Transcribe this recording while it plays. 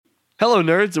Hello,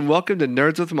 nerds, and welcome to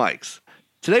Nerds with Mics.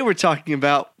 Today we're talking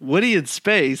about Woody in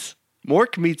Space,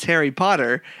 Mork meets Harry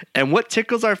Potter, and what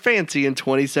tickles our fancy in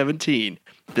 2017.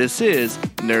 This is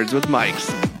Nerds with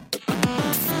Mics.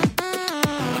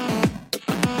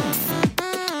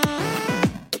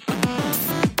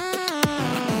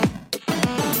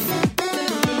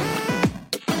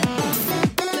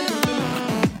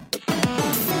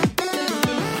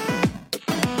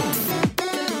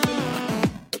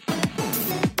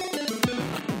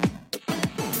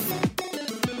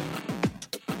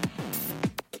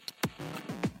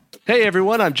 Hey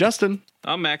everyone, I'm Justin.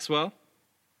 I'm Maxwell.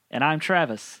 And I'm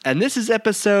Travis. And this is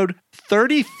episode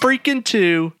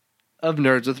 32 of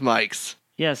Nerds with Mics.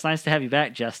 Yeah, it's nice to have you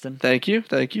back, Justin. Thank you.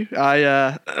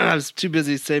 I was too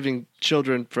busy saving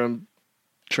children from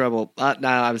trouble.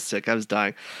 I was sick. I was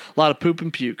dying. A lot of poop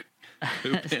and puke.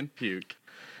 Poop and puke.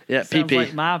 Yeah, Sounds pee-pee.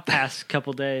 like my past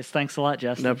couple days. Thanks a lot,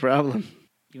 Justin. No problem.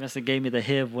 You must have gave me the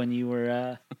HIV when you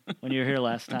were here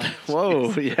last time.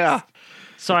 Whoa, yeah.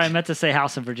 Sorry, I meant to say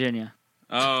house in Virginia.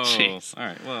 Oh, Jeez. all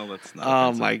right. Well, that's not.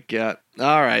 Oh my god.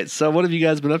 All right. So what have you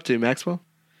guys been up to, Maxwell?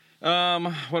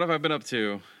 What have I been up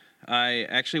to? I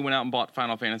actually went out and bought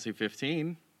Final Fantasy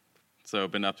 15. So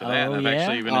I've been up to that. Oh, I've yeah?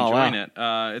 actually been Oh, enjoying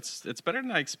wow. it. It's better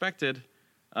than I expected.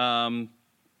 The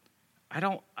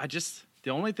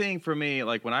only thing for me,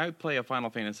 like when I play a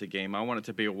Final Fantasy game, I want it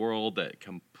to be a world that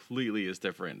completely is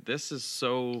different. This is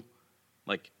so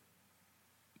like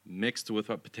mixed with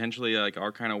what potentially like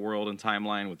our kind of world and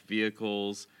timeline with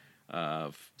vehicles,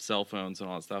 cell phones and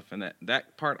all that stuff. And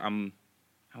that part I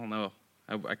don't know.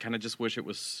 I kind of just wish it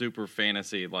was super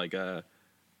fantasy like the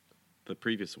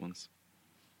previous ones.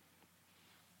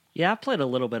 Yeah, I played a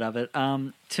little bit of it.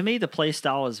 To me, the play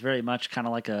style is very much kind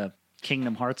of like a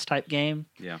Kingdom Hearts type game.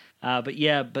 Yeah.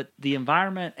 But the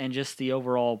environment and just the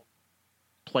overall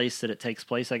place that it takes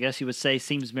place, I guess you would say,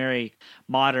 seems very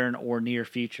modern or near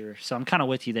future. So I'm kind of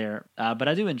with you there. But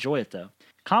I do enjoy it, though.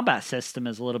 Combat system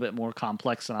is a little bit more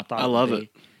complex than I thought I it would love be.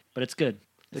 it. But it's good.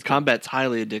 The combat's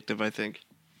highly addictive, I think.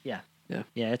 Yeah. Yeah.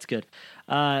 Yeah, it's good.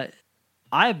 I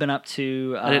have been up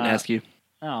to... I didn't ask you.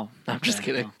 Oh. I'm just okay.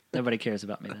 kidding. Well, nobody cares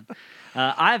about me then.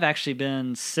 I've actually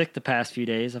been sick the past few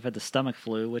days. I've had the stomach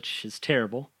flu, which is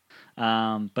terrible.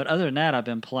 But other than that, I've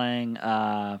been playing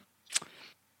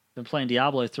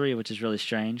Diablo 3, which is really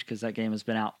strange because that game has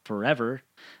been out forever.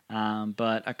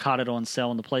 But I caught it on sale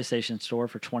in the PlayStation Store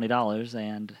for $20,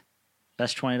 and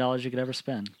best $20 you could ever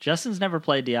spend. Justin's never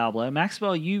played Diablo.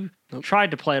 Maxwell, you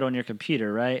tried to play it on your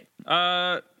computer, right?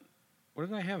 What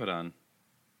did I have it on?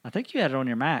 I think you had it on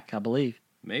your Mac, I believe.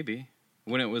 Maybe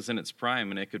when it was in its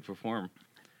prime and it could perform.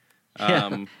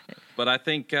 Yeah. But I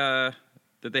think did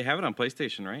they have it on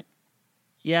PlayStation, right?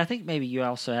 Yeah, I think maybe you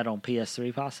also had it on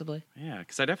PS3, possibly. Yeah,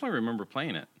 because I definitely remember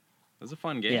playing it. It was a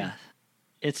fun game. Yeah.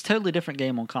 It's a totally different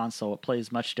game on console. It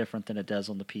plays much different than it does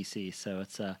on the PC, so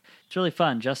it's really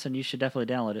fun. Justin, you should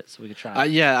definitely download it so we could try it.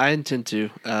 Yeah, I intend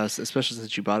to, especially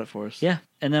since you bought it for us. Yeah,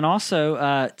 and then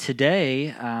also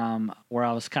today, where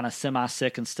I was kind of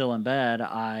semi-sick and still in bed,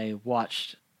 I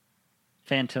watched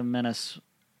Phantom Menace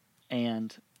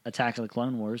and Attack of the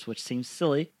Clone Wars, which seems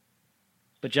silly.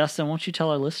 But Justin, won't you tell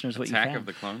our listeners what you found? Attack of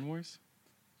the Clone Wars?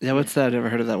 Yeah, what's that? I've never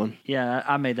heard of that one. Yeah,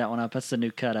 I made that one up. That's the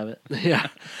new cut of it. Yeah.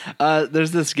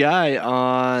 There's this guy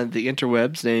on the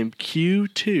interwebs named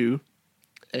Q2,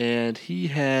 and he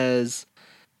has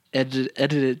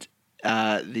edited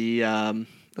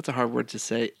that's a hard word to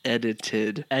say, edited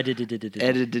the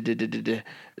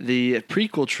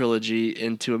prequel trilogy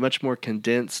into a much more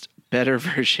condensed, better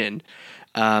version.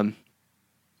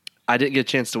 I didn't get a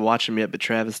chance to watch him yet, but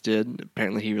Travis did.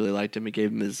 Apparently he really liked him. He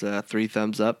gave him his 3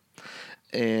 thumbs up.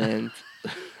 And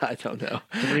I don't know.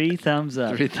 3 thumbs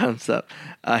up. 3 thumbs up.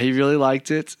 He really liked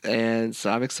it, and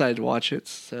so I'm excited to watch it.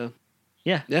 So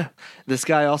Yeah. This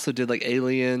guy also did like the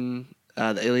Alien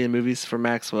movies for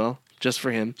Maxwell, just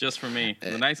for him. Just for me.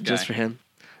 The nice guy. Just for him.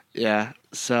 Yeah.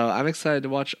 So I'm excited to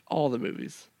watch all the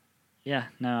movies. Yeah,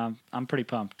 no, I'm pretty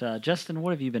pumped. Justin,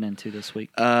 what have you been into this week?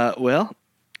 Well,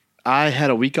 I had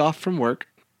a week off from work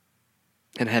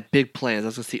and had big plans. I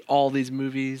was going to see all these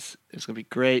movies. It was going to be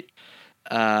great.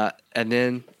 And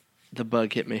then the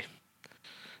bug hit me.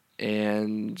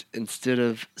 And instead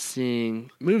of seeing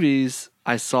movies,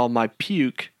 I saw my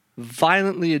puke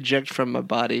violently eject from my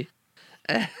body.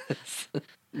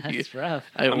 That's rough.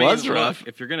 It was look, rough.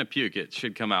 if you're going to puke, it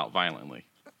should come out violently.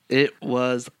 It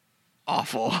was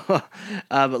awful.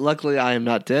 But luckily I am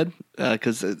not dead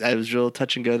because I was real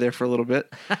touch and go there for a little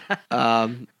bit.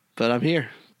 But I'm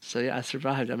here. So yeah, I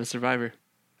survived. I'm a survivor.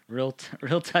 real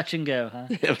touch and go, huh?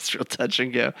 It was real touch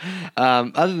and go.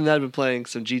 Other than that, I've been playing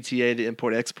some GTA to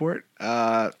import export,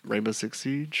 Rainbow Six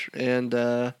Siege,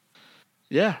 and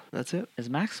yeah, that's it. Is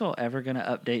Maxwell ever going to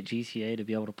update GTA to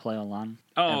be able to play online?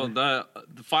 Oh, ever?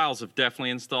 the files have definitely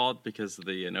installed because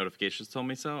the notifications told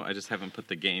me so. I just haven't put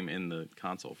the game in the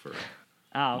console for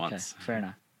Oh, okay. months. Fair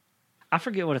enough. I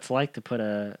forget what it's like to put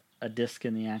a disc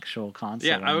in the actual console.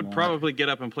 Yeah, I would anymore. probably get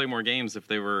up and play more games if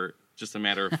they were just a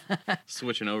matter of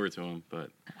switching over to them. But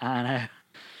I know.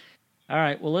 All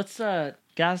right, well, let's,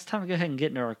 guys, time to go ahead and get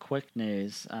into our quick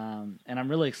news. And I'm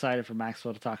really excited for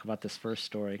Maxwell to talk about this first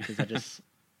story because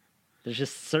there's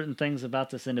just certain things about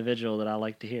this individual that I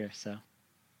like to hear. So,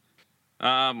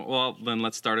 well, then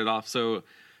let's start it off. So,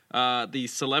 the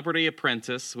Celebrity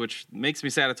Apprentice, which makes me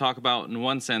sad to talk about in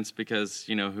one sense because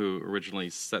you know who originally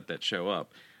set that show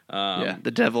up. Yeah,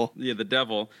 the devil. Yeah, the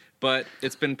devil. But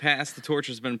it's been passed. The torch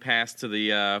has been passed to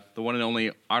the one and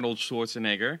only Arnold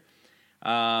Schwarzenegger,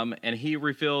 and he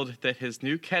revealed that his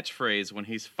new catchphrase when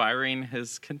he's firing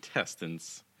his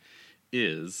contestants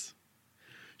is,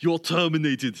 "You're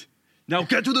terminated. Now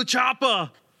get to the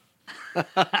chopper."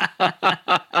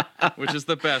 Which is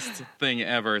the best thing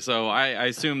ever. So I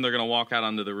assume they're gonna walk out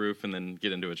onto the roof and then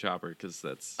get into a chopper because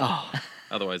that's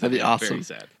otherwise that'd be awesome. very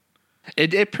sad.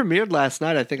 It premiered last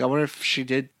night, I think. I wonder if she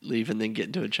did leave and then get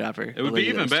into a chopper. It would be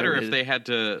even better if they had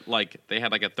to they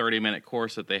had like a 30-minute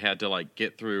course that they had to like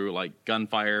get through like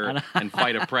gunfire and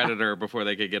fight a predator before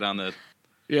they could get on the.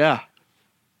 Yeah.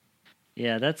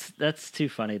 yeah, that's too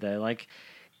funny, though. Like,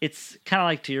 it's kind of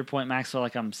like, to your point, Maxwell,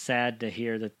 like, I'm sad to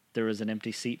hear that there was an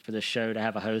empty seat for the show to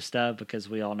have a host of because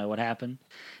we all know what happened.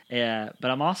 Yeah, but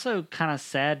I'm also kind of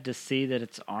sad to see that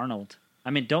it's Arnold. I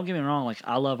mean, don't get me wrong, like,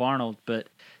 I love Arnold, but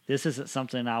this isn't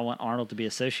something I want Arnold to be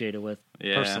associated with,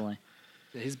 personally.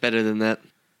 He's better than that.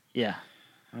 Yeah.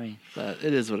 I mean, But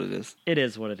it is what it is. it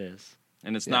is what it is.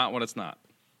 And it's not what it's not.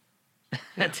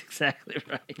 That's exactly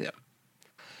right.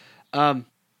 Yeah.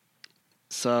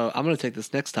 So I'm going to take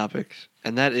this next topic,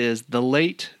 and that is the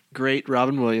late, great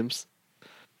Robin Williams,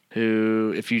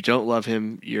 who, if you don't love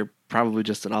him, you're probably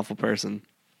just an awful person.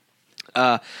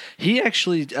 He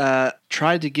actually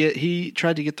tried to get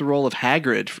the role of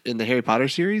Hagrid in the Harry Potter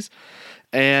series,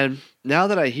 and now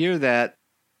that I hear that,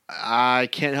 I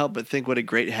can't help but think what a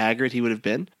great Hagrid he would have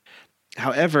been.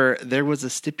 However, there was a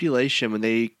stipulation when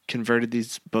they converted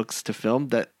these books to film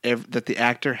that the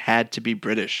actor had to be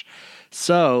British.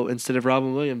 So instead of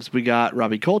Robin Williams, we got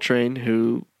Robbie Coltrane,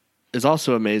 who is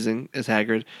also amazing as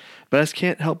Hagrid. But I just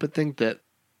can't help but think that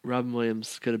Robin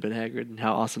Williams could have been Hagrid, and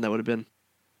how awesome that would have been.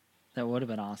 That would have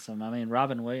been awesome. I mean,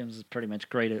 Robin Williams is pretty much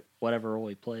great at whatever role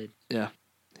he played. Yeah,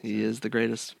 he is the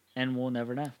greatest. And we'll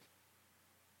never know.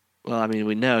 Well, I mean,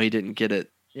 we know he didn't get it,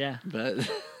 Yeah. but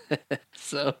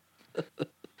so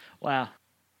Wow.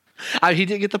 he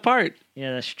did get the part.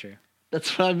 Yeah, that's true.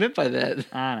 That's what I meant by that.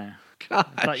 I know. Gosh.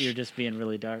 I thought you were just being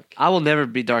really dark. I will never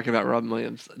be dark about Robin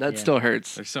Williams. That Yeah. still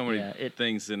hurts. There's so many Yeah,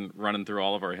 things running through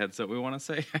all of our heads that we want to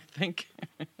say, I think.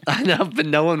 I know, but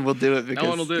no one will do it because No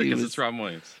one will do it he because was- it's Robin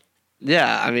Williams.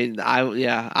 Yeah, I mean, I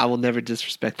will never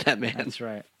disrespect that man. That's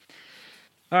right.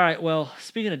 All right. Well,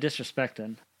 speaking of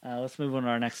disrespecting, let's move on to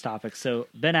our next topic. So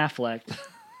Ben Affleck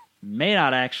may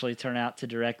not actually turn out to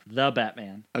direct the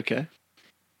Batman Okay.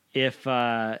 if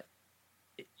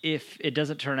it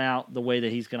doesn't turn out the way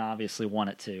that he's going to obviously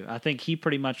want it to. I think he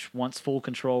pretty much wants full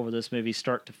control over this movie,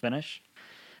 start to finish.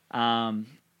 And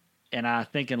I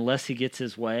think unless he gets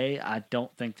his way, I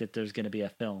don't think that there's going to be a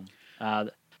film.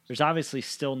 There's obviously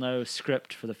still no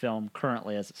script for the film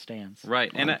currently as it stands.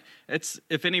 Right. And it's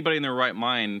if anybody in their right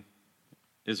mind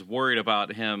is worried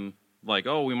about him, like,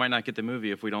 oh, we might not get the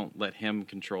movie if we don't let him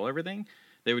control everything,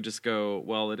 they would just go,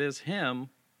 well, it is him,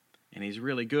 and he's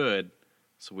really good,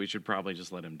 so we should probably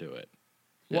just let him do it.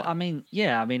 Well, I mean,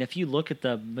 if you look at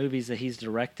the movies that he's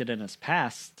directed in his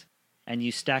past, and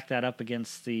you stack that up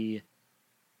against the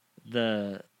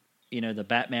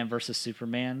Batman versus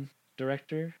Superman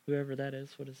director, whoever that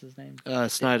is, what is his name?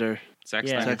 Snyder. Zack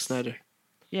Yeah. Snyder. Zack Snyder.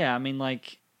 Yeah, I mean,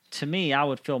 like, to me, I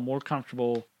would feel more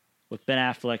comfortable with Ben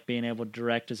Affleck being able to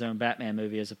direct his own Batman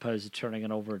movie as opposed to turning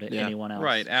it over to Yeah. anyone else.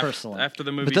 Right. personally. After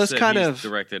the movie those that kind he's of-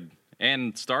 directed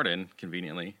and starred in,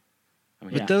 conveniently. I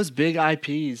mean, With Yeah. those big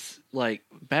IPs, like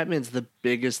Batman's the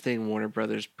biggest thing Warner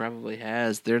Brothers probably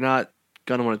has. They're not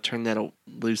gonna want to turn that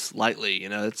loose lightly. You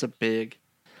know, it's a big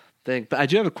thing. But I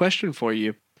do have a question for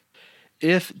you.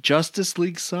 If Justice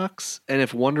League sucks and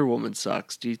if Wonder Woman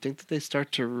sucks, do you think that they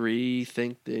start to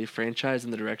rethink the franchise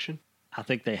and the direction? I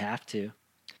think they have to.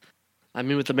 I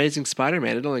mean, with Amazing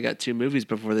Spider-Man, it only got 2 movies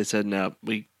before they said, no,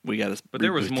 we got to. but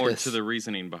there was more to the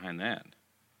reasoning behind that.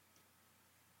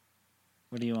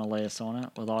 What do you want to lay us on it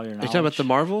with all your knowledge? Are you talking about the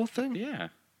Marvel thing? Yeah.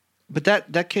 But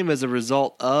that came as a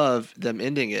result of them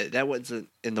ending it. That wasn't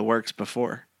in the works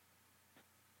before.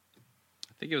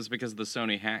 I think it was because of the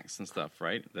Sony hacks and stuff,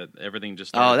 right? That everything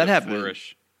just Oh, started that to happened.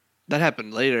 flourish. That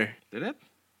happened later. Did it?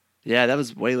 Yeah, that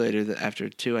was way later after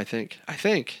 2, I think.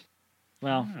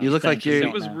 Well, You look like you're-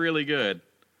 It was really good.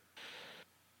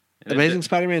 And Amazing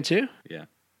Spider-Man 2? Yeah.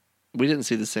 We didn't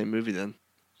see the same movie then.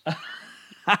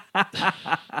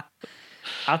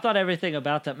 I thought everything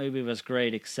about that movie was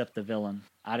great except the villain.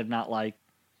 I did not like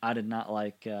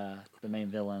the main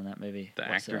villain in that movie. The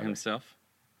actor whatsoever. himself.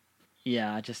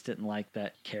 Yeah, I just didn't like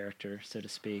that character, so to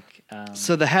speak.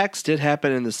 So the hacks did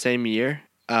happen in the same year.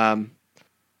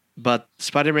 But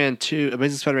Spider-Man 2,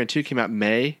 Amazing Spider-Man 2 came out in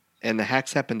May, and the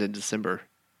hacks happened in December.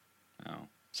 Oh.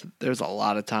 So there's a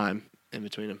lot of time in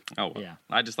between them. Oh, well. Yeah.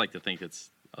 I just like to think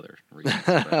it's other reasons.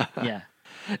 but- yeah,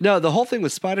 No, the whole thing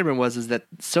with Spider-Man is that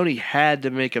Sony had to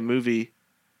make a movie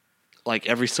like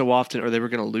every so often, or they were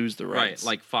going to lose the right. rights.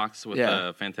 Like Fox with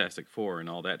Yeah. Fantastic Four and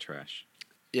all that trash.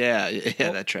 Yeah,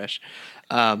 that trash.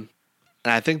 And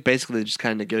I think basically they just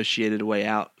kind of negotiated a way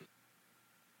out.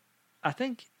 I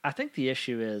think the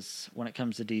issue is when it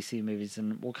comes to DC movies,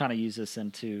 and we'll kind of use this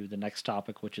into the next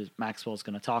topic, which is Maxwell's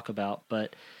going to talk about.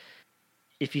 But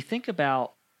if you think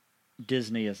about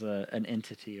Disney as an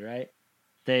entity, right?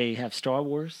 They have Star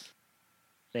Wars,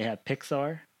 they have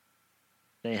Pixar,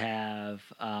 they have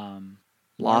Lost?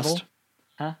 Marvel.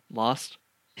 Huh? Lost?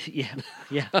 Yeah.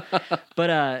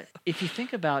 But if you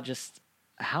think about just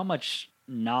how much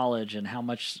knowledge and how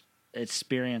much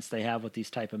experience they have with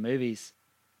these type of movies,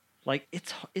 like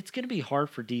it's going to be hard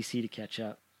for DC to catch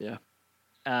up. Yeah.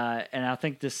 And I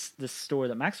think this story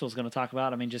that Maxwell's going to talk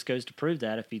about, I mean, just goes to prove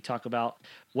that. If you talk about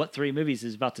what 3 movies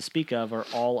he's about to speak of are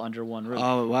all under one roof.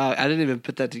 Oh, wow. I didn't even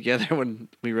put that together when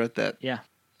we wrote that. Yeah.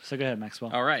 So go ahead,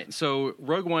 Maxwell. All right. So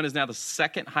Rogue One is now the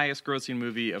second highest grossing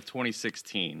movie of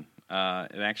 2016. It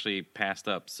actually passed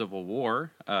up Civil War,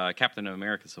 Captain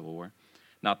America Civil War,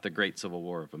 not the Great Civil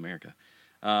War of America,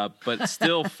 but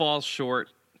still falls short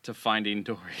to Finding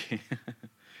Dory.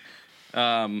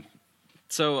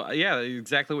 So yeah,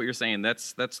 exactly what you're saying.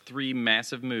 That's 3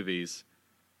 massive movies,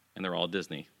 and they're all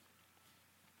Disney.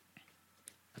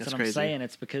 That's what crazy. I'm saying.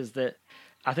 It's because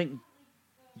I think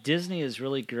Disney is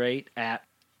really great at.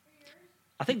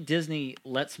 I think Disney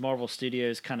lets Marvel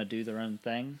Studios kind of do their own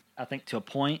thing. I think to a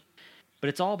point, but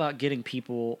it's all about getting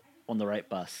people on the right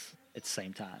bus at the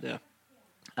same time. Yeah.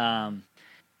 And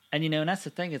and that's the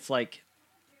thing. It's like,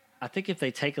 I think if they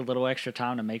take a little extra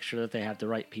time to make sure that they have the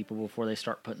right people before they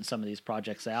start putting some of these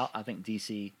projects out, I think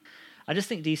DC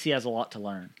has a lot to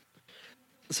learn.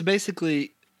 So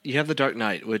basically, you have The Dark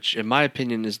Knight, which, in my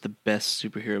opinion, is the best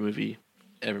superhero movie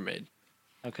ever made.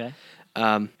 Okay.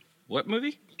 What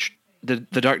movie? The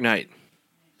Dark Knight.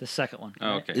 The second one.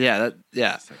 Oh, right? okay.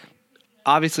 Yeah. Second.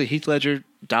 Obviously, Heath Ledger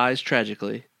dies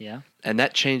tragically, Yeah. and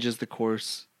that changes the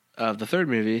course of the third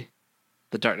movie,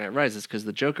 The Dark Knight Rises, because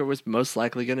the Joker was most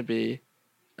likely going to be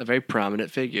a very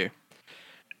prominent figure.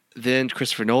 Then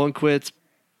Christopher Nolan quits,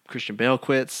 Christian Bale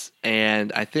quits,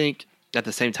 and I think at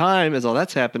the same time as all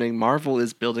that's happening, Marvel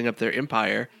is building up their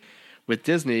empire with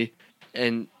Disney,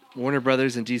 and Warner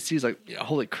Brothers and DC is like,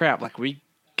 holy crap, like we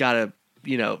gotta,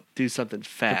 do something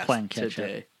fast playing catch up.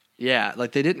 today. Yeah,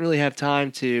 like they didn't really have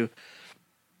time to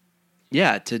do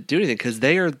anything because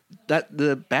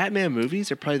the Batman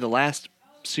movies are probably the last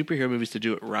superhero movies to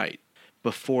do it right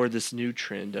before this new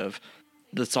trend of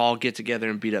let's all get together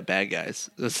and beat up bad guys.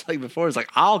 It's like before it's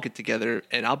like I'll get together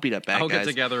and I'll beat up bad I'll guys.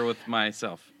 get together with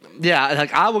myself. Yeah,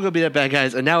 like I will go beat up bad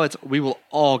guys, and now it's we will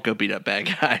all go beat up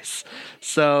bad guys.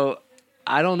 So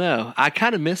I don't know. I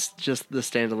kind of miss just the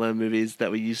standalone movies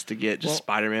that we used to get, just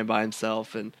Spider-Man by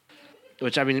himself, and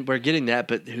which I mean we're getting that,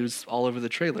 but who's all over the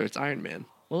trailer? It's Iron Man.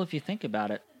 Well, if you think about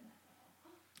it,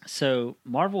 so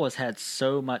Marvel has had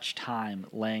so much time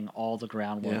laying all the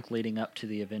groundwork leading up to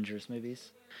the Avengers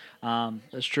movies.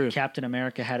 That's true. Captain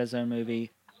America had his own movie.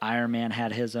 Iron Man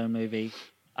had his own movie.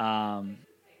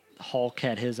 Hulk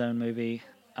had his own movie.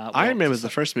 Iron Man was the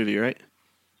first movie, right?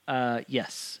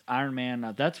 Yes, Iron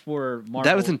Man. That's where Marvel.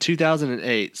 That was in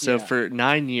 2008. So Yeah. for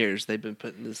 9 years, they've been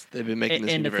putting this. They've been making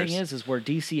this and universe. the thing is where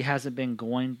DC hasn't been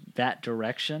going that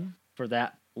direction for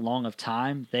that long of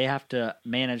time. They have to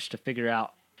manage to figure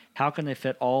out how can they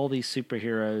fit all these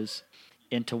superheroes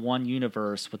into one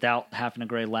universe without having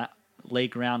to lay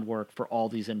groundwork for all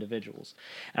these individuals.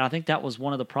 And I think that was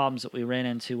one of the problems that we ran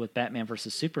into with Batman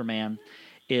versus Superman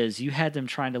is you had them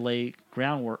trying to lay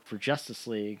groundwork for Justice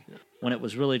League when it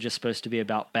was really just supposed to be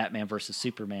about Batman versus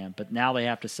Superman. But now they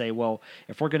have to say, well,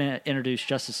 if we're going to introduce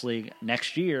Justice League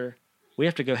next year, we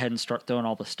have to go ahead and start throwing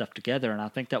all this stuff together. And I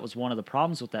think that was one of the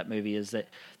problems with that movie is that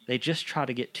they just try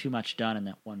to get too much done in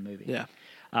that one movie. Yeah.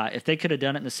 If they could have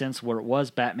done it in the sense where it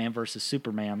was Batman versus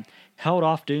Superman, held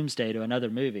off Doomsday to another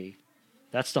movie,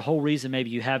 that's the whole reason maybe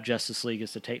you have Justice League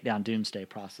is to take down Doomsday,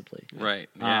 possibly. Right.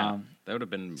 Yeah. That would have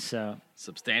been So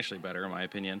substantially better, in my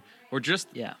opinion. Or just,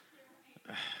 yeah,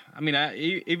 I mean,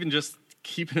 even just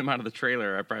keeping him out of the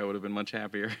trailer, I probably would have been much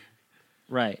happier.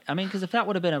 right. I mean, because if that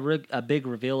would have been a big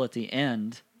reveal at the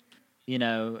end, you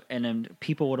know, and then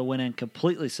people would have went in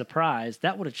completely surprised,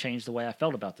 that would have changed the way I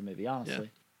felt about the movie, honestly.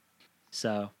 Yeah.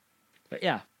 So, but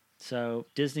yeah, so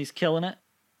Disney's killing it.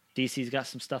 DC's got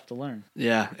some stuff to learn.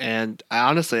 Yeah, and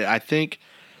I think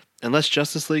unless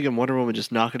Justice League and Wonder Woman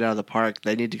just knock it out of the park,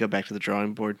 they need to go back to the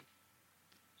drawing board.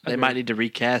 They might need to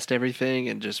recast everything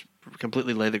and just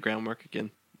completely lay the groundwork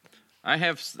again. I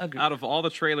have, out of all the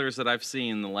trailers that I've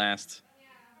seen in the last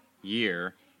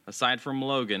year, aside from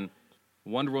Logan,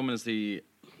 Wonder Woman is the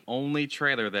only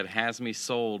trailer that has me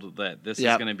sold that this is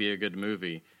going to be a good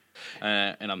movie,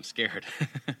 and I'm scared.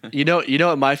 You know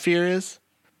what my fear is?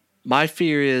 My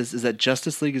fear is that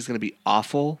Justice League is going to be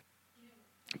awful,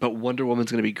 but Wonder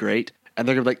Woman's going to be great, and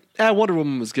they're going to be like, Wonder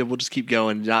Woman was good, we'll just keep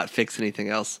going and not fix anything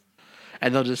else.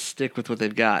 And they'll just stick with what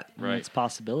they've got. Right. It's a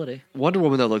possibility. Wonder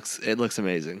Woman, though, looks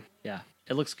amazing. Yeah,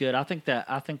 it looks good. I think that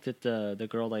the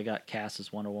girl they got cast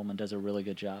as Wonder Woman does a really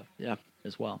good job. Yeah,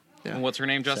 as well. Yeah. And what's her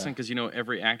name, Justin? Because you know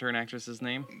every actor and actress's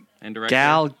name and director.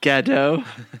 Gal Gadot.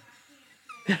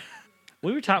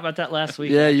 We were talking about that last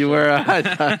week. Yeah, you were. I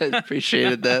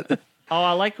appreciated that. Oh,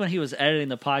 I like when he was editing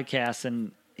the podcast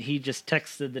and he just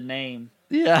texted the name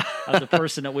of the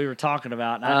person that we were talking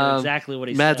about. And I knew exactly what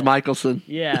he Mads said. Mikkelsen.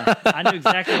 Yeah, I knew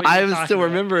exactly what he was I still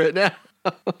remember it now.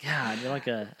 God, you're like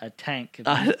a tank of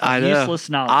I know. useless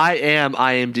knowledge. I am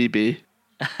IMDb.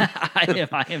 I am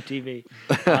IMDb.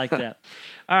 I like that.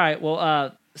 All right,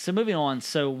 well, so moving on.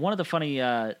 So one of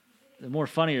the more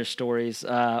funnier stories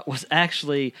was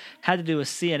actually had to do with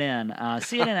CNN.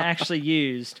 CNN actually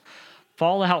used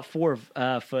Fallout 4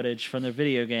 footage from their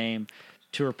video game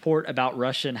to report about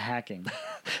Russian hacking.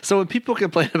 So when people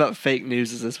complain about fake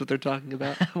news, is this what they're talking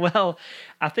about? Well,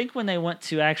 I think when they went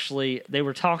to they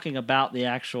were talking about the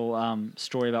actual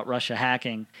story about Russia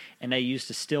hacking, and they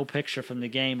used a still picture from the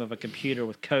game of a computer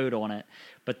with code on it,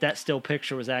 but that still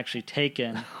picture was actually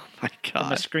taken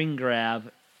from a screen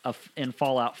grab in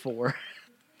Fallout 4.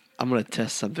 I'm going to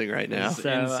test something right now. This is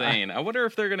insane. I wonder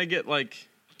if they're going to get,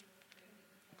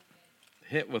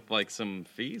 hit with, some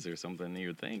fees or something, you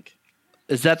would think.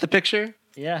 Is that the picture?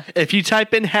 Yeah. If you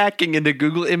type in hacking into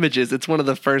Google Images, it's one of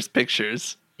the first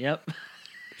pictures. Yep.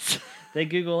 They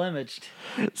Google imaged.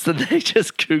 So they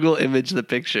just Google image the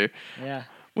picture. Yeah.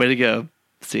 Way to go,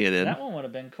 CNN. That one would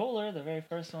have been cooler, the very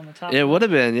first one on the top. It would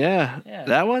have been, yeah.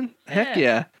 That one? Yeah. Heck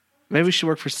yeah. Maybe we should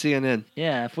work for CNN.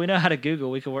 Yeah, if we know how to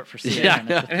Google, we could work for CNN.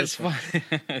 Yeah. And it's funny.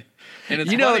 And it's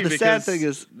you know, funny the sad thing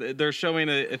is they're showing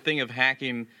a thing of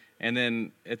hacking, and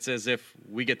then it's as if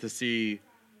we get to see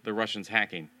the Russians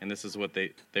hacking, and this is what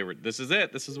they were. This is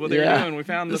it. This is what they were doing. We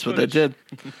found this. That's what they did.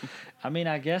 I mean,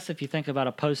 I guess if you think about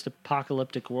a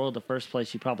post-apocalyptic world, the first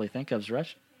place you probably think of is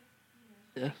Russia.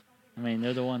 Yeah. I mean,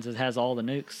 they're the ones that has all the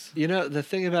nukes. You know, the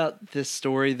thing about this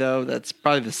story, though, that's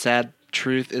probably the sad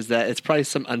truth, is that it's probably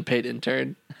some unpaid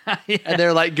intern. Yeah. And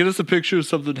they're like, get us a picture of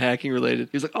something hacking related.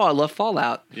 He's like, oh, I love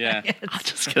Fallout. Yeah. I'll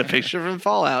just get a picture from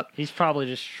Fallout. He's probably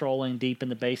just strolling deep in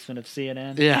the basement of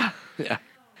CNN. Yeah.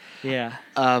 Yeah.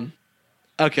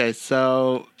 Okay,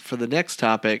 so for the next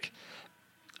topic,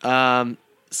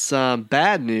 some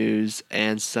bad news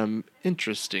and some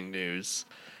interesting news.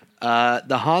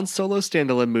 The Han Solo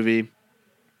standalone movie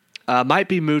might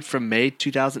be moved from May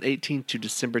 2018 to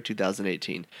December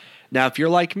 2018. Now, if you're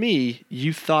like me,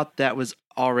 you thought that was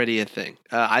already a thing.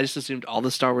 I just assumed all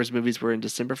the Star Wars movies were in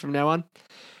December from now on.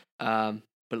 But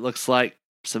it looks like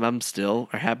some of them still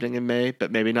are happening in May,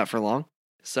 but maybe not for long.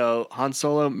 So Han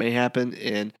Solo may happen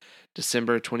in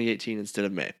December 2018 instead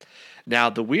of May. Now,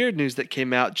 the weird news that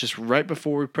came out just right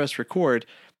before we press record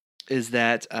is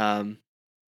that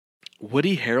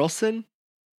Woody Harrelson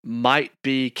might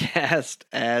be cast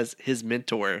as his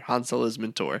mentor, Han Solo's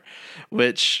mentor,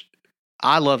 which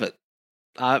I love it.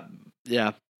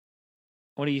 Yeah.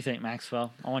 What do you think,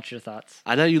 Maxwell? I want your thoughts.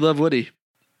 I know you love Woody.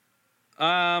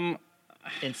 In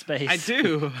space. I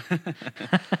do.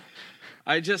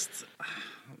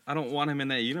 I don't want him in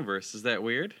that universe. Is that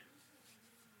weird?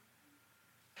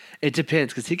 It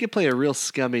depends, because he could play a real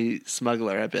scummy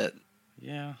smuggler, I bet.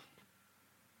 Yeah.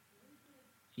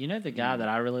 You know the guy that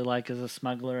I really like as a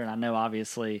smuggler, and I know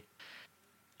obviously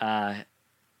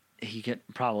he could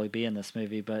probably be in this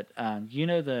movie, but you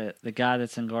know the guy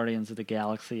that's in Guardians of the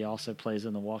Galaxy also plays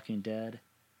in The Walking Dead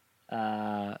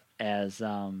as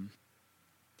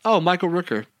Oh, Michael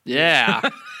Rooker. Yeah,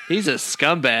 he's a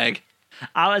scumbag.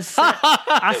 I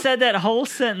said that whole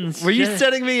sentence. Were you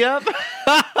setting me up?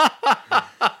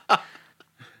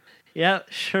 Yep,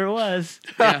 sure was.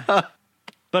 Yeah.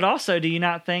 But also, do you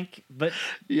not think? But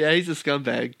Yeah, he's a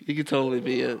scumbag. He could totally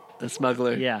be a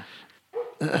smuggler. yeah,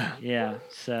 yeah.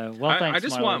 So well, thanks. I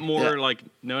just Marley. want more Yeah. like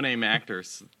no-name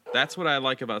actors. That's what I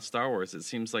like about Star Wars. It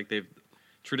seems like they've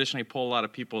traditionally pulled a lot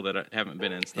of people that haven't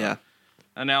been in stuff. Yeah.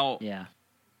 And now Yeah,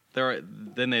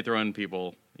 then they throw in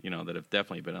people, that have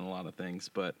definitely been in a lot of things,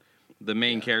 but the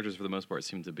main characters for the most part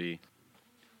seem to be,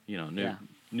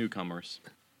 newcomers.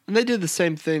 And they did the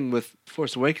same thing with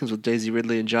Force Awakens with Daisy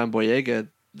Ridley and John Boyega.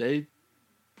 They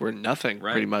were nothing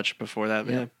Right. pretty much before that.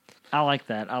 Yeah. I like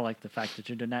that. I like the fact that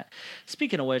you're doing that.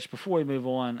 Speaking of which, before we move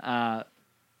on, I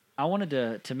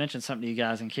wanted to mention something to you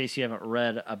guys in case you haven't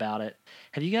read about it.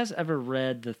 Have you guys ever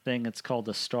read the thing that's called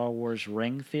the Star Wars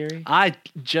Ring Theory? I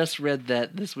just read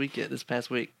that this past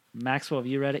week. Maxwell, have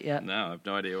you read it yet? No, I have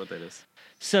no idea what that is.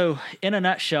 So, in a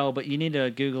nutshell, but you need to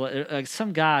Google it.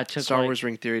 Some guy took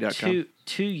StarWarsRingTheory.com.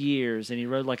 2 years, and he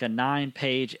wrote like a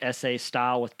 9-page essay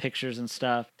style with pictures and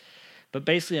stuff. But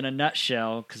basically, in a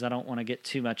nutshell, because I don't want to get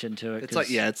too much into it. It's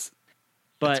like, it's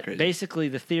But crazy. basically,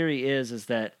 the theory is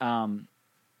that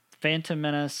Phantom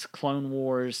Menace, Clone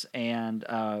Wars, and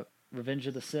Revenge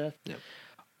of the Sith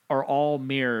are all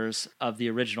mirrors of the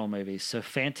original movies. So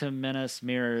Phantom Menace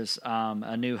mirrors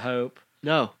A New Hope.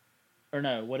 no. Or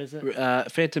no, what is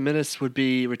it? Phantom Menace would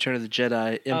be Return of the Jedi.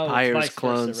 Oh, it's Empire's vice versa,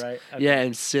 clones. right? Okay. Yeah,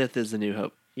 and Sith is the New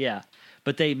Hope. Yeah,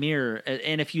 but they mirror.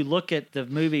 And if you look at the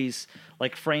movies,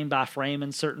 like frame by frame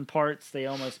in certain parts, they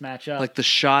almost match up. Like the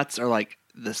shots are like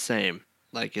the same.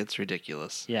 Like it's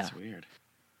ridiculous. yeah. It's weird.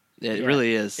 Yeah, it Yeah.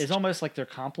 really is. It's almost like they're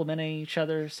complementing each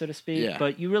other, so to speak. Yeah.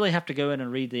 But you really have to go in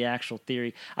and read the actual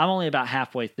theory. I'm only about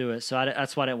halfway through it, so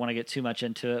that's why I didn't want to get too much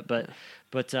into it. But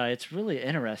it's really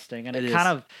interesting, and It it is.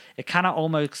 kind of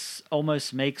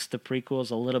almost makes the prequels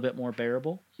a little bit more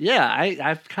bearable. Yeah,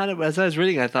 I've kind of, as I was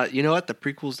reading, I thought, you know what? The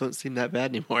prequels don't seem that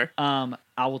bad anymore.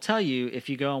 I will tell you, if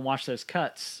you go and watch those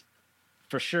cuts,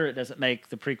 for sure it doesn't make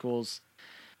the prequels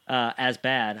as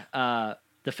bad.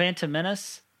 The Phantom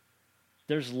Menace,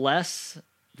 there's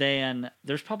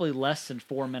probably less than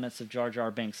 4 minutes of Jar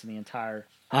Jar Binks in the entire.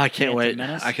 I can't Phantom wait.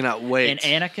 Menace. I cannot wait. And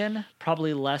Anakin,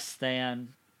 probably less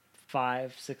than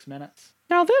 5-6 minutes.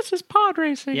 Now this is pod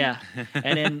racing. Yeah,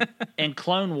 and in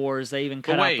Clone Wars, they even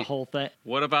cut out wait. the whole thing.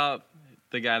 What about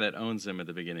the guy that owns him at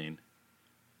the beginning?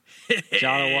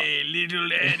 Jabba Wa- Hey, little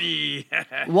Eddie.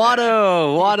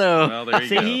 Watto. Well, there you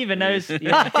See, go. he even knows.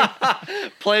 Yeah.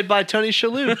 Played by Tony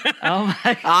Shalhoub. Oh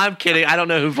my, I'm kidding. I don't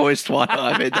know who voiced Watto.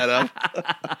 I made that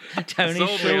up. Tony Sold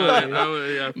me. Shalhoub.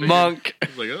 I figured. Monk. I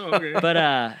was like, oh,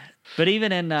 okay. But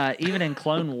even in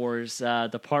Clone Wars,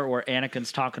 the part where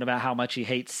Anakin's talking about how much he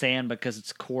hates sand because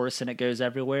it's coarse and it goes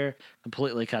everywhere,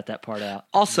 completely cut that part out.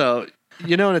 Also,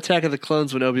 in Attack of the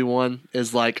Clones when Obi-Wan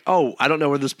is like, oh, I don't know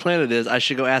where this planet is. I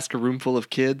should go ask a room full of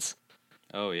kids.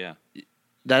 Oh, yeah.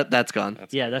 That's gone.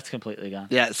 Yeah, that's completely gone.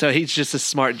 Yeah, so he's just a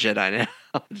smart Jedi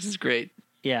now. This is great.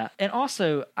 Yeah, and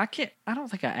also I don't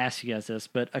think I asked you guys this,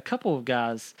 but a couple of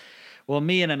guys, well,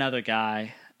 me and another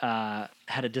guy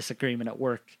had a disagreement at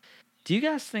work. Do you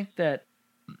guys think that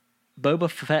Boba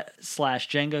Fett /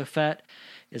 Jango Fett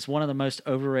is one of the most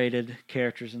overrated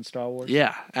characters in Star Wars?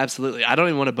 Yeah, absolutely. I don't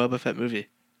even want a Boba Fett movie.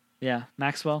 Yeah,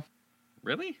 Maxwell?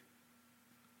 Really?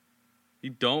 You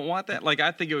don't want that? Like,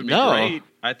 I think it would be No. great.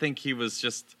 I think he was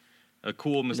just a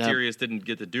cool, mysterious, didn't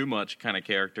get to do much kind of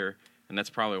character, and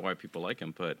that's probably why people like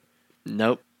him. But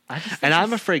Nope. I just think And I'm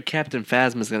he's- afraid Captain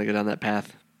Phasma is going to go down that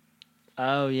path.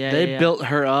 Oh, yeah. They yeah. built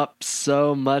her up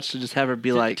so much to just have her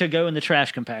be like, to go in the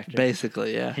trash compactor.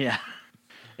 basically, yeah. Yeah,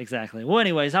 exactly. Well,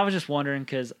 anyways, I was just wondering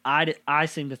because I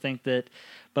seem to think that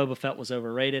Boba Fett was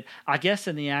overrated. I guess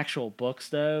in the actual books,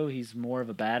 though, he's more of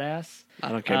a badass. I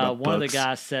don't care about one of the books.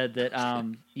 guys said that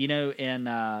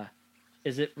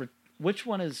which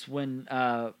one is when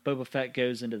Boba Fett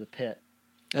goes into the pit?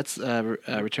 That's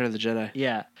Return of the Jedi.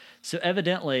 Yeah. So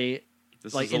evidently,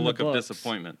 this Like is a in the look of books.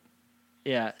 disappointment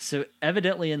yeah. So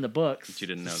evidently in the books, that you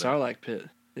didn't know that. Sarlacc pit.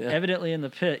 Yeah. evidently in the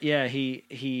pit, yeah, he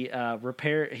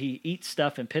eats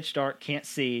stuff in pitch dark, can't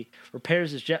see,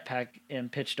 repairs his jetpack in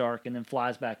pitch dark, and then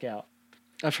flies back out.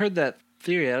 I've heard that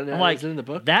theory. I don't know. I'm like, is it in the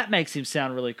book? that makes him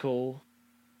sound really cool.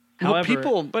 Well, However,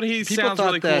 people, But he people sounds thought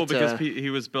really cool that, because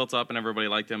he was built up and everybody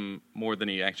liked him more than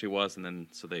he actually was, and then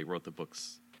so they wrote the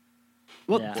books.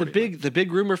 well, Yeah. the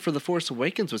big rumor for The Force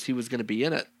Awakens was he was going to be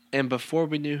in it, and before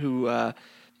we knew who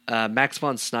Max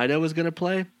von Sydow was going to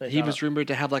play. They He thought was rumored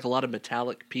to have like a lot of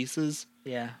metallic pieces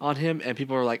Yeah. on him, and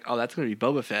people were like, "Oh, that's going to be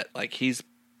Boba Fett. Like he's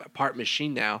a part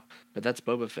machine now, but that's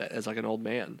Boba Fett as like an old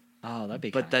man." Oh, that'd be.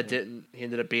 But kinda that cool. didn't. He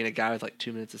ended up being a guy with like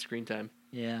 2 minutes of screen time.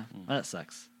 Yeah, well, that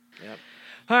sucks. Yep.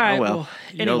 All right. well. Well,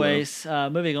 YOLO. anyways,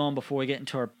 moving on before we get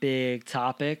into our big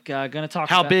topic. Going to talk.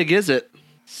 How about, big is it?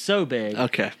 So big.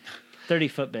 Okay.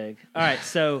 30-foot big. All right,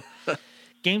 so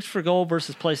Games for Gold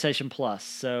versus PlayStation Plus.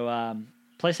 So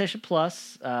PlayStation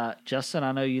Plus, Justin,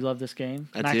 I know you love this game.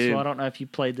 I Maxwell, do. I don't know if you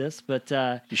played this, but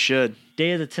You should.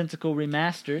 Day of the Tentacle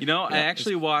Remastered. You know, I Yeah,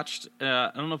 actually watched.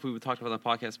 I don't know if we talked about that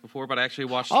podcast before, but I actually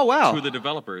watched. Oh, wow. Two of the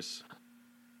developers.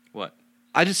 What?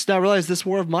 I just now realized this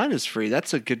War of Mine is free.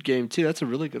 That's a good game too. That's a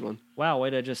really good one. Wow, way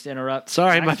to just interrupt.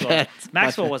 Sorry, my Maxwell. bad. My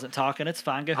Maxwell bad. wasn't talking. It's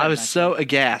fine. Go ahead. I was Maxwell. so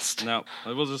aghast. No,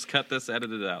 we'll just cut this,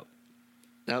 edit it out,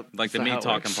 Nope, like that's the not me how it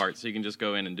talking works. part, so you can just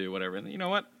go in and do whatever. And you know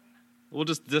what? We'll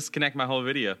just disconnect my whole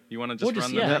video. You want to just We'll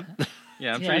run just- the?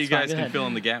 Yeah, I'm Yeah, sure you that's fine. guys Go can ahead. fill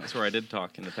in the gaps where I did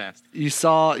talk in the past. You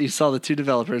saw the two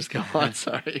developers go on.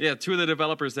 Sorry. Yeah, two of the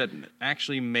developers that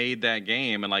actually made that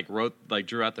game and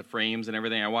drew out the frames and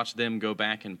everything. I watched them go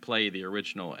back and play the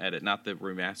original edit, not the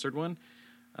remastered one,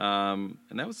 and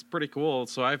that was pretty cool.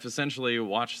 So I've essentially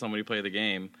watched somebody play the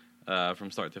game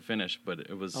from start to finish, but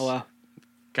it was Oh wow.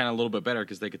 kind of a little bit better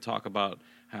because they could talk about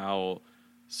how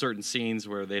certain scenes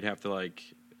where they'd have to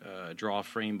draw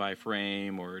frame by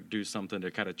frame or do something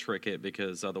to kind of trick it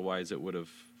because otherwise it would have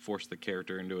forced the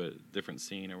character into a different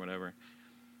scene or whatever.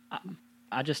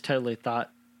 I just totally thought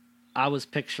I was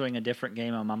picturing a different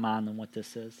game on my mind than what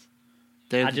this is.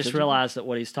 Day of I the just Tentacle? realized that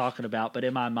what he's talking about, but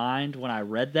in my mind, when I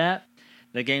read that,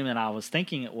 the game that I was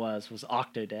thinking it was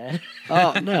Octodad.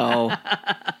 Oh no,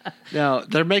 no!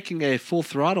 They're making a Full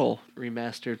Throttle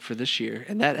remastered for this year,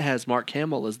 and that has Mark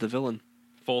Hamill as the villain.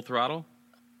 Full Throttle?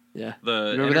 Yeah,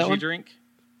 The Remember that energy one? drink?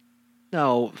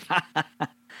 No,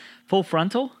 Full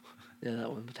Frontal? yeah, that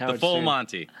one. with The Howard Full Stern.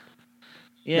 Monty.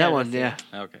 Yeah, that one, that's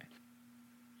yeah. it. Okay.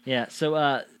 Yeah,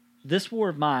 so This War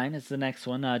of Mine is the next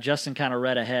one. Justin kind of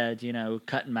read ahead,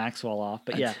 cutting Maxwell off.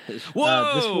 But yeah,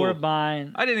 Whoa! This War of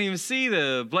Mine, I didn't even see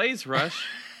the Blaze Rush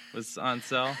was on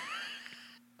sale.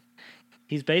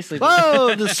 he's basically...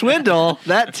 Whoa, the swindle.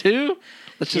 That too.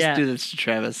 Let's just Yeah. do this to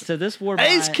Travis. So this War of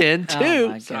Ace Mine... Ken Oh, too.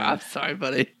 my Sorry, God. I'm sorry,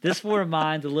 buddy. This War of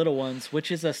Mine, The Little Ones,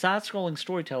 which is a side-scrolling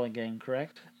storytelling game,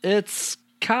 correct? It's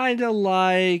kind of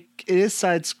like it is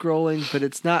side scrolling, but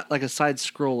it's not like a side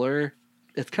scroller.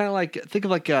 It's kind of like think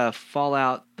of like a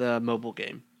Fallout the mobile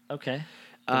game. Okay.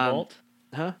 The Um, Vault?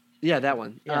 Huh? Yeah, that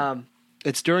one. Yeah.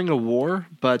 It's during a war,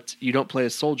 but you don't play a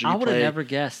soldier. I You would have play never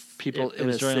guessed people it in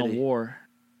was a during city. a war.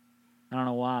 I don't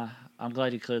know why. I'm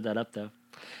glad you cleared that up, though.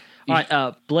 You- All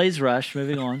right, Blaze Rush,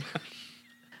 moving on.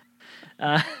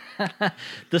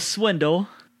 The Swindle.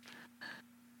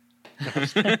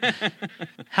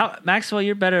 Maxwell,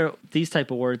 you're better at these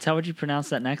type of words. How would you pronounce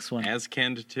that next one? As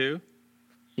Kend 2.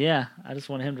 Yeah, I just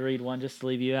want him to read one just to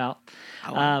leave you out.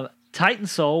 Oh. Titan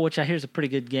Soul, which I hear is a pretty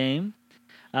good game,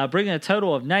 bringing a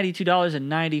total of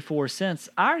 $92.94.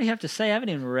 I already have to say, I haven't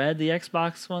even read the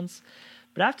Xbox ones,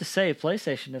 but I have to say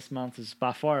PlayStation this month is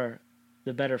by far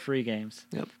the better free games.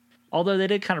 Yep. Although they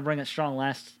did kind of bring it strong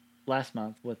last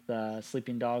month with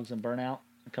Sleeping Dogs and Burnout,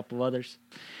 a couple of others.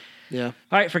 Yeah.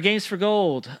 All right, for Games for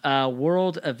Gold,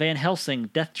 World of Van Helsing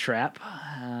Death Trap,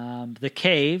 The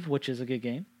Cave, which is a good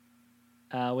game.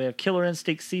 We have Killer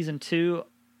Instinct Season 2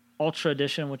 Ultra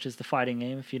Edition, which is the fighting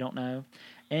game, if you don't know,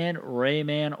 and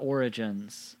Rayman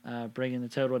Origins, bringing the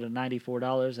total to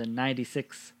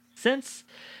 $94.96.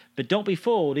 But don't be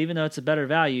fooled, even though it's a better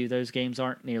value, those games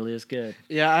aren't nearly as good.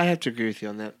 Yeah, I have to agree with you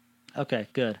on that. Okay,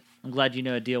 good. I'm glad you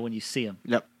know a deal when you see them.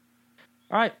 Yep.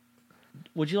 All right.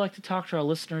 Would you like to talk to our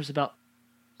listeners about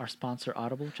our sponsor,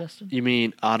 Audible, Justin? You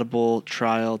mean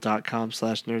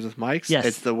audibletrial.com/nerdswithmics? Yes.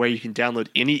 It's the way you can download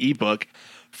any ebook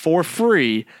for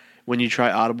free when you try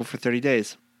Audible for 30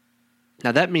 days.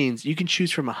 Now that means you can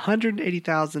choose from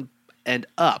 180,000 and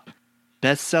up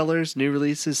bestsellers, new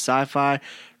releases, sci-fi,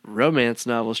 romance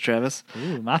novels, Travis,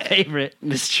 Ooh, my favorite.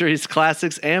 mysteries,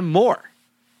 classics, and more.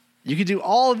 You can do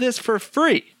all of this for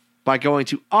free by going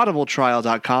to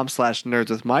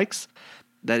audibletrial.com/nerdswithmics.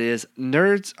 That is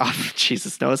nerds. Oh,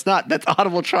 Jesus, no, it's not. That's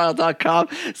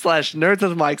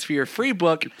audibletrial.com/nerdswithmics for your free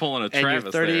book Pulling a and your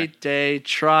Travis there. 30-day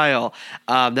trial.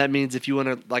 That means if you want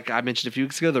to, like I mentioned a few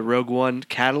weeks ago, the Rogue One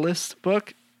Catalyst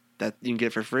book that you can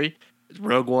get for free.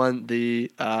 Rogue One,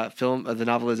 the film of the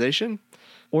novelization.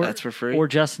 Or, That's for free. Or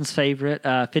Justin's favorite,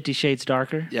 50 Shades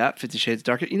Darker. Yeah, 50 Shades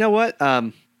Darker. You know what?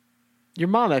 Your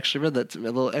mom actually read that to me,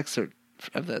 a little excerpt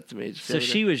of that to me. just the So other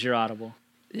she day. was your Audible.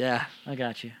 Yeah, I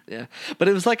got you. yeah. But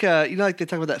it was like like they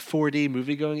talk about that 4D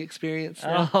movie going experience.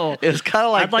 Oh, it was kind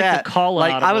of like I'd like that. to call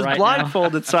an like I audible was right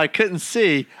blindfolded, so I couldn't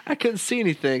see. I couldn't see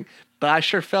anything, but I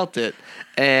sure felt it,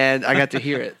 and I got to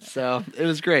hear it. So it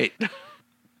was great.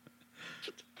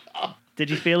 Did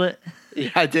you feel it? Yeah,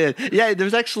 I did. Yeah, there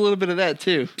was actually a little bit of that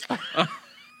too.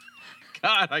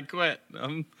 God, I quit.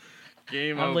 Game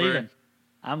I'm over. leaving.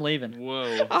 I'm leaving.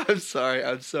 Whoa. I'm sorry.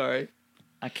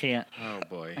 I can't. Oh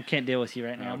boy. I can't deal with you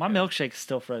right now. My Okay. milkshake's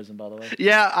still frozen, by the way.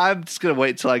 Yeah, I'm just gonna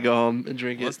wait till I go home and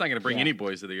drink Well, it. it's not going to bring Yeah. any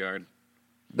boys to the yard.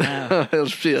 No. It'll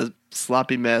be a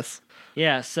sloppy mess.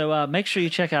 Yeah, so make sure you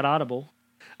check out Audible.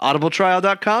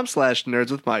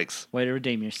 audibletrial.com/nerdswithmikes. Way to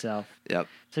redeem yourself. Yep.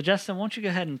 So, Justin, why don't you go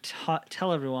ahead and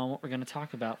tell everyone what we're going to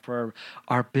talk about for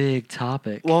our big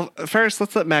topic? Well, first,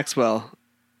 let's let Maxwell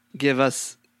give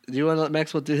us. Do you want to let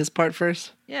Maxwell do his part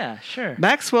first? Yeah, sure.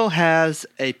 Maxwell has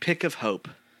a pick of hope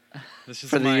This is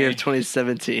for the year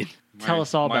 2017. Tell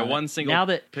us all my about it. one single Now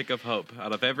that- pick of hope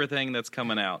out of everything that's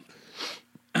coming out.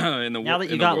 Now that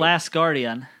you got Last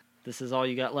Guardian, this is all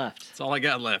you got left. That's all I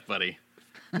got left, buddy.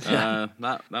 Not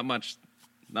much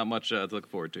to look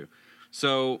forward to.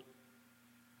 So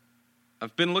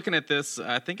I've been looking at this.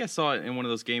 I think I saw it in one of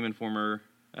those Game Informer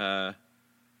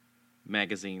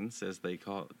magazines, as they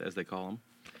call them.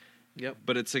 Yep.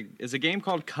 But it's a game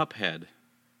called Cuphead,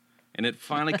 and it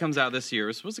finally comes out this year.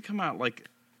 It's supposed to come out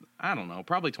I don't know,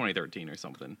 probably 2013 or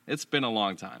something. It's been a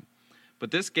long time.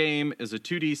 But this game is a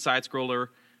 2D side-scroller,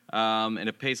 and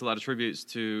it pays a lot of tributes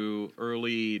to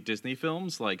early Disney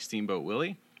films like Steamboat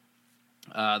Willie.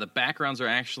 The backgrounds are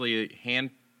actually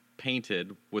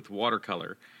hand-painted with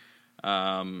watercolor,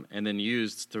 and then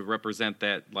used to represent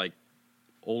that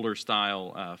older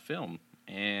style film.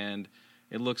 And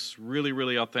it looks really,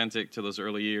 really authentic to those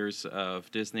early years of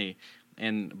Disney.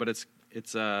 But it's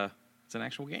an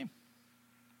actual game.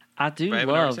 I do I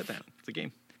haven't already love said that. It's a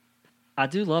game. I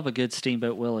do love a good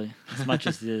Steamboat Willie as much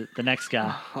as the next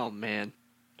guy. Oh man,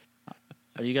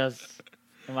 Are you guys?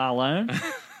 Am I alone?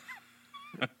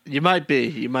 you might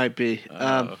be.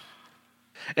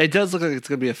 It does look like it's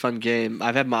gonna be a fun game.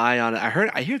 I've had my eye on it.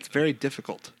 I hear it's very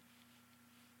difficult.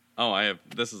 Oh, I have.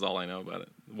 This is all I know about it.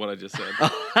 What I just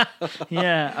said.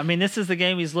 Yeah, I mean, this is the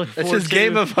game he's looking It's forward his to.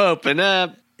 game of hope, and yeah,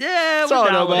 That's we'll all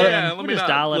I know dial it about it. in. Yeah, We'll let me just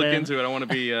not dial look it in. into it. I want to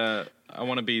be. I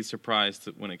want to be surprised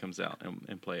when it comes out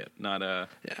and play it. Not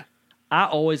yeah. I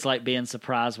always like being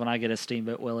surprised when I get a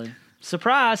Steamboat Willie.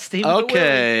 Surprise, Steamboat Willie.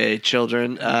 Okay,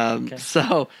 children.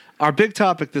 So our big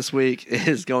topic this week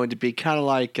is going to be kind of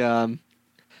like an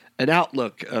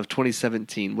outlook of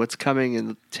 2017. What's coming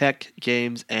in tech,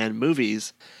 games, and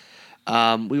movies.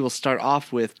 We will start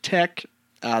off with tech.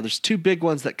 There's two big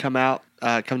ones that come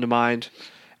to mind,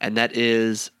 and that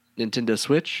is Nintendo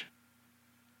Switch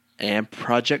and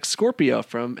Project Scorpio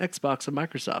from Xbox and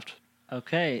Microsoft.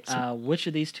 Okay, which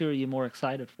of these two are you more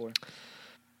excited for?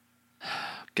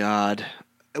 God.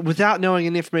 Without knowing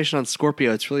any information on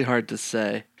Scorpio, it's really hard to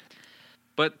say.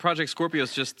 But Project Scorpio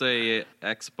is just a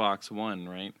Xbox One,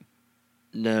 right?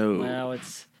 No. Well,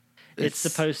 it's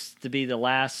supposed to be the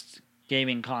last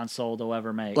gaming console they'll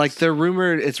ever make. Like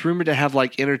it's rumored to have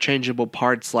like interchangeable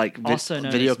parts, like Also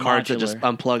known video as cards that just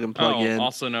modular. unplug and plug in.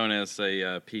 Also known as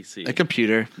a PC. A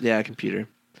computer, yeah, a computer.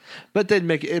 But they'd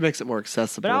makes it more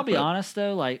accessible. but I'll be honest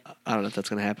though, I don't know if that's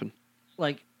going to happen.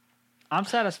 like I'm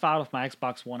satisfied with my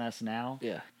Xbox One S now.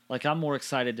 Yeah. Like I'm more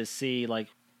excited to see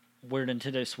where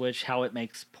Nintendo Switch, how it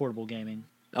makes portable gaming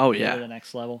Oh go to the yeah.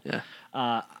 next level.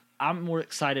 Yeah. I'm more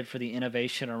excited for the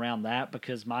innovation around that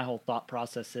because my whole thought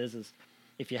process is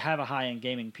if you have a high-end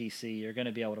gaming PC, you're going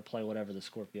to be able to play whatever the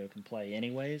Scorpio can play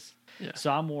anyways. Yeah.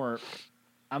 So I'm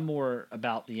more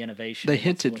about the innovation. They of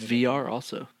what's hinted going to VR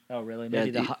also. Oh, really? Yeah,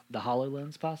 Maybe the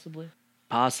HoloLens possibly?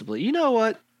 Possibly. You know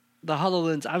what? The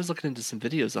HoloLens, I was looking into some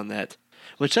videos on that,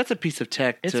 which that's a piece of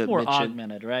tech It's to more mention.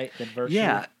 augmented, right, than virtual?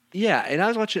 Yeah. Yeah, and I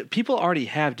was watching people already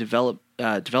have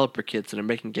developer kits that are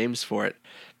making games for it.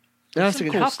 And I was Some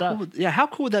thinking, cool how stuff. cool? Yeah, how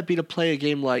cool would that be to play a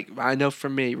game like I know for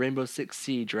me, Rainbow Six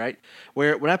Siege, right?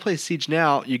 Where when I play Siege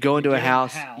now, you go into a get in a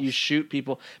house, house. you shoot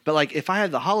people. But like if I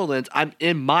have the HoloLens, I'm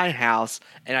in my house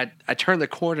and I turn the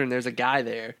corner and there's a guy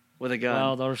there with a gun.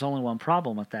 Well, there's only one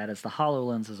problem with that is the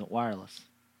HoloLens isn't wireless.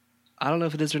 I don't know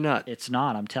if it is or not. It's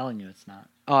not. I'm telling you, it's not.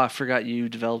 Oh, I forgot you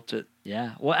developed it.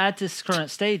 Yeah. Well, at this current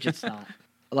stage, it's not.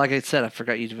 Like I said, I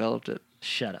forgot you developed it.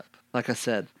 Shut up. Like I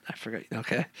said, I forgot.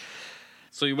 Okay.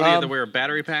 So you would have to wear a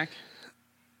battery pack?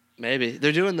 Maybe.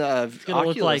 They're doing the gonna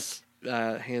look Oculus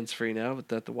hands-free now with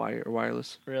the wire or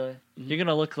wireless. Really? You're going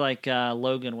to look like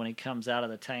Logan when he comes out of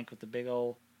the tank with the big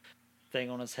old thing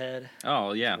on his head.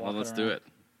 Oh, yeah. Well, Walking let's do around. it.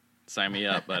 Sign me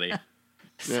up, buddy.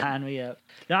 Sign me up.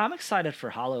 No, I'm excited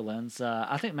for HoloLens.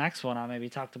 I think Maxwell and I maybe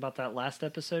talked about that last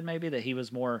episode, maybe, that he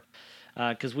was more,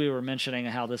 because we were mentioning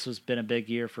how this has been a big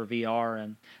year for VR,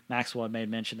 and Maxwell had made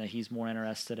mention that he's more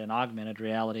interested in augmented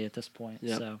reality at this point.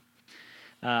 Yep. So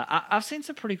I've seen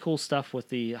some pretty cool stuff with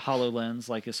the HoloLens,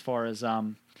 like as far as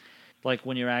like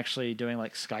when you're actually doing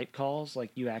like Skype calls,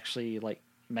 like you actually like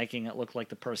making it look like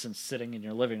the person's sitting in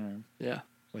your living room. Yeah.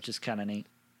 Which is kind of neat.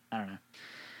 I don't know.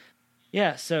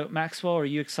 Yeah, so Maxwell, are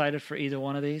you excited for either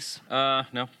one of these?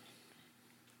 No.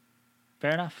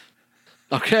 Fair enough.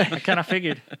 Okay. I kind of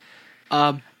figured.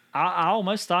 Um. I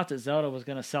almost thought that Zelda was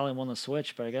going to sell him on the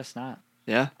Switch, but I guess not.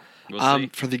 Yeah. We'll see.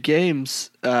 For the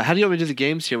games, how do you want me to do the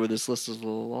games here where this list is a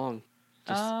little long?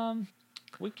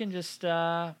 We can just...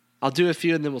 I'll do a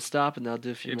few and then we'll stop and then I'll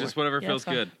do a few more. Just whatever Yeah, feels it's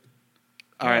fine. good.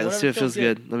 All right, let's see if it whatever feels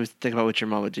feels good. Let me think about what your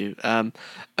mom would do.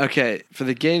 Okay, for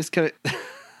the games coming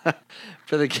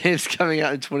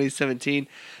out in 2017,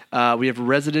 we have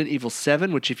Resident Evil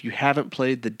 7, which if you haven't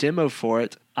played the demo for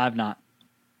it, I've not.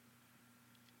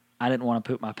 I didn't want to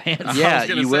poop my pants. Yeah, I was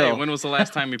gonna you say, will. when was the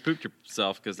last time you pooped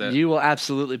yourself? Because that you will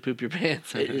absolutely poop your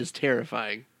pants. It is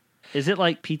terrifying. Is it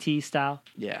like PT style?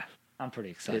 Yeah, I'm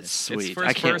pretty excited. it's sweet. it's first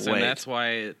I can't person. wait. That's why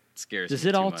it scares Does me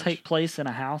it too all much. take place in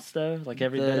a house, though? Like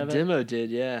every bit The of it? demo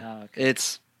did, yeah. Oh, okay.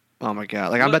 It's oh my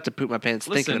god! Like I'm Look- about to poop my pants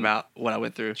thinking listen. about what I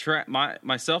went through.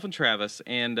 Myself and Travis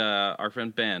and our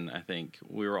friend Ben, I think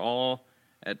we were all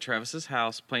at Travis's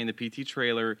house playing the PT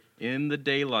trailer in the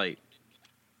daylight,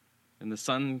 and the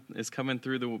sun is coming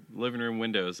through the living room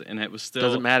windows, and it was still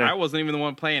Doesn't matter. I wasn't even the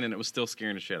one playing, and it was still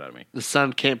scaring the shit out of me. The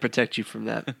sun can't protect you from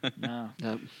that. No,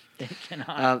 Nope. it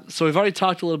cannot. So we've already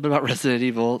talked a little bit about Resident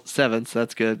Evil 7, so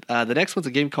that's good. The next one's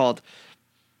a game called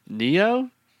Nioh.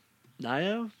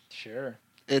 Sure.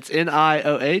 It's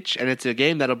Nioh, and it's a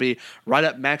game that'll be right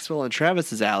up Maxwell and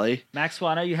Travis's alley.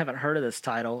 Maxwell, I know you haven't heard of this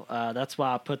title. That's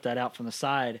why I put that out from the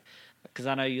side, because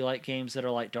I know you like games that are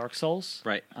like Dark Souls.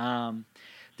 Right.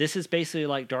 This is basically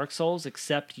like Dark Souls,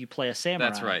 except you play a samurai.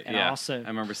 That's right. And Yeah. also, I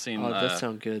remember seeing Oh, that does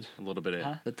sound good. a little bit of it.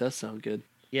 Huh? That does sound good.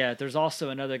 yeah, there's also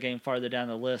another game farther down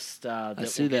the list that we'll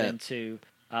see get that. into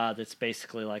that's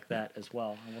basically like that as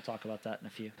well, and we'll talk about that in a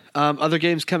few. Other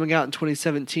games coming out in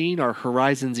 2017 are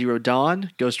Horizon Zero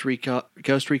Dawn, Ghost Recon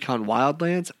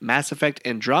Wildlands, Mass Effect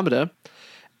Andromeda,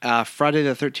 Friday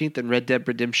the 13th, and Red Dead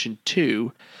Redemption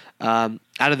 2. Out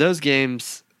of those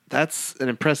games, that's an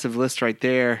impressive list right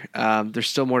there. There's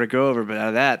still more to go over, but out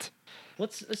of that,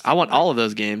 Let's I want all of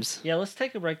those games. Yeah, let's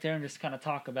take a break there and just kind of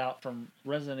talk about from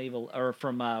Resident Evil or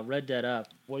from Red Dead up.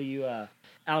 What are you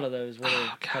out of those? What are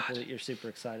a couple that you're super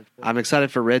excited for? I'm excited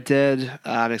for Red Dead.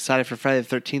 I'm excited for Friday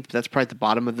the 13th, but that's probably at the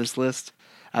bottom of this list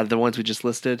out of the ones we just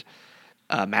listed.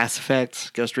 Mass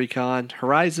Effect, Ghost Recon,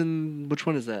 Horizon. Which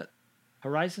one is that?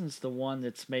 Horizon's the one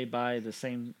that's made by the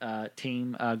same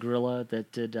team, Guerrilla,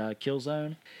 that did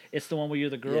Killzone. It's the one where you're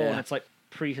the girl Yeah. and it's like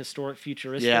prehistoric,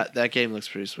 futuristic. Yeah, that game looks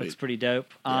pretty Looks sweet. pretty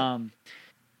dope. Yeah.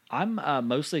 I'm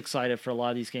mostly excited for a lot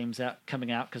of these games coming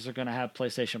out because they're going to have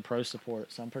PlayStation Pro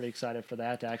support. So I'm pretty excited for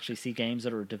that, to actually see games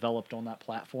that are developed on that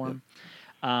platform.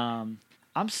 I'm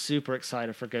super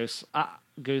excited for Ghost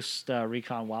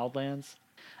Recon Wildlands.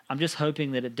 I'm just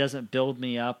hoping that it doesn't build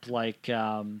me up like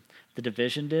The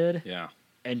Division did, Yeah.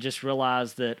 and just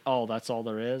realize that, oh, that's all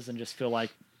there is, and just feel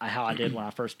like how I did when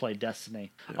I first played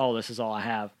Destiny. Oh, this is all I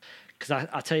have. Because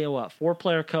I tell you what,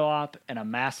 4-player co-op and a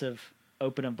massive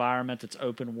open environment that's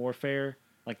open warfare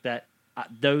like that,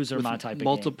 those are With my type of games.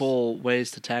 multiple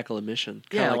ways to tackle a mission.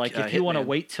 Kinda Yeah, like if you want to Hitman.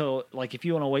 wait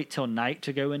till night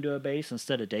to go into a base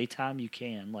instead of daytime, you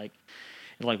can. Like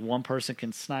one person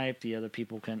can snipe, the other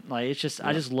people can. Like it's just,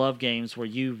 I just love games where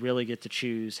you really get to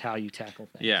choose how you tackle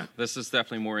things. Yeah, this is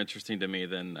definitely more interesting to me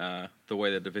than the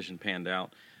way the Division panned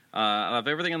out. Of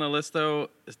everything on the list, though,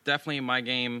 it's definitely my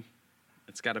game.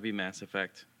 It's got to be Mass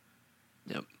Effect.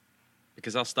 Yep.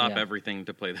 Because I'll stop Yeah. everything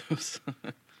to play those.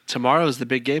 Tomorrow's the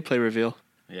big gameplay reveal.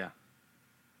 Yeah.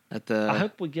 At the. I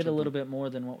hope we get a little bit more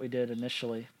than what we did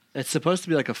initially. It's supposed to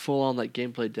be like a full-on like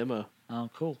gameplay demo Oh,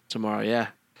 cool. tomorrow. Yeah.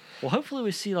 Well, hopefully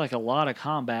we see like a lot of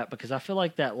combat, because I feel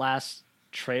like that last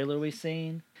trailer we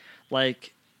seen,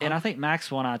 like, and I think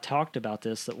Maxwell and I talked about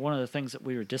this, that one of the things that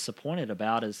we were disappointed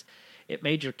about is it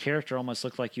made your character almost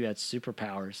look like you had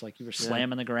superpowers, like you were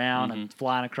slamming the ground and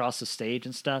flying across the stage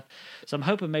and stuff. So I'm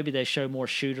hoping maybe they show more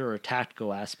shooter or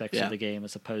tactical aspects Yeah. of the game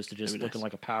as opposed to just That'd be looking nice.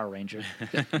 like a Power Ranger.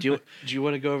 do you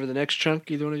want to go over the next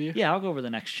chunk? Either one of you? Yeah, I'll go over the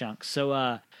next chunk.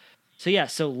 So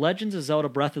So Legends of Zelda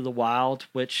Breath of the Wild,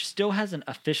 which still hasn't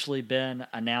officially been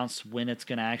announced when it's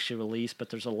going to actually release,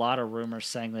 but there's a lot of rumors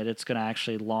saying that it's going to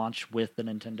actually launch with the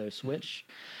Nintendo Switch.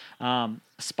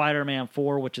 Spider-Man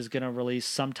 4, which is going to release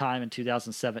sometime in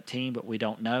 2017, but we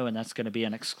don't know, and that's going to be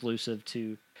an exclusive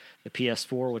to the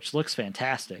PS4, which looks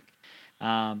fantastic.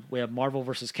 We have Marvel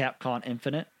vs. Capcom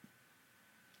Infinite.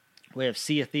 We have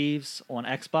Sea of Thieves on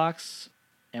Xbox,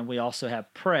 and we also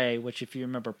have Prey, which if you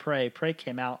remember Prey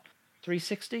came out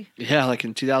 360. Yeah, like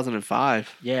in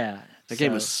 2005. Yeah, That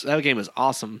game was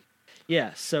awesome.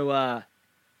 Yeah, so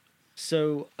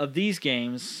of these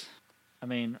games, I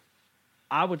mean,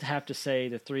 I would have to say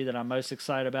the three that I'm most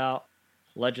excited about: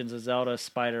 Legends of Zelda,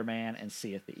 Spider-Man, and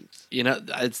Sea of Thieves. You know,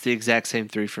 it's the exact same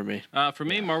three for me. For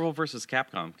me, Marvel vs.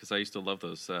 Capcom, because I used to love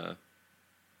those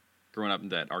growing up in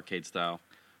that arcade style.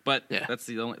 But that's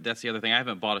the other thing. I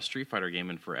haven't bought a Street Fighter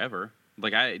game in forever.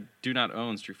 Like, I do not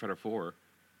own Street Fighter 4.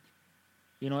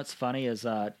 You know what's funny is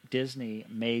Disney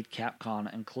made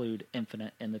Capcom include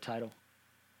Infinite in the title.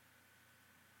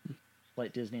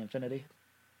 Like Disney Infinity.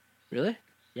 Really?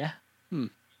 Yeah. Hmm.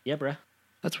 Yeah, bruh.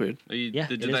 That's weird.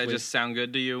 Did that just sound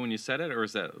good to you when you said it, or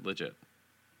is that legit?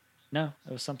 No,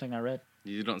 it was something I read.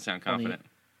 You don't sound confident.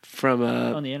 From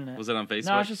on the internet. Was it on Facebook?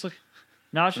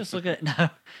 No, I was just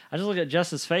looking at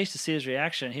Justin's face to see his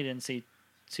reaction. He didn't see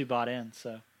too bought in,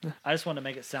 so I just wanted to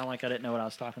make it sound like I didn't know what I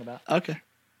was talking about. Okay.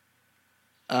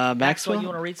 Maxwell, you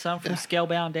want to read something from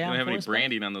Scalebound Down? You don't have any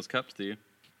branding on those cups, do you?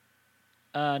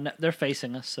 No, they're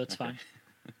facing us, so it's fine.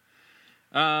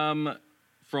 Scalebound.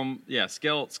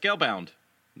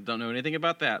 Don't know anything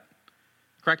about that.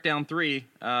 Crackdown 3.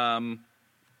 That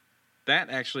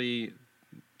actually,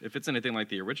 if it's anything like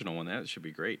the original one, that should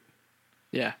be great.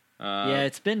 Yeah. Yeah,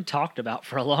 it's been talked about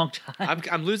for a long time.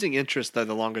 I'm losing interest though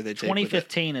the longer they take.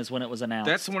 2015 is when it was announced.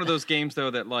 That's one of those games though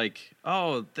that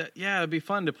it'd be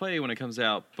fun to play when it comes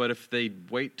out. But if they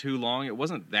wait too long, it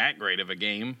wasn't that great of a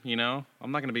game. You know,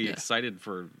 I'm not going to be excited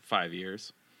for 5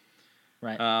 years.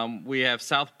 Right. We have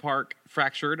South Park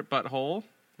Fractured Butthole,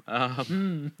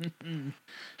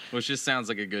 which just sounds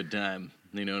like a good time.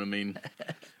 You know what I mean?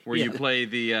 Where you play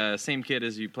the same kid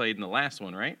as you played in the last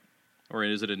one, right? Or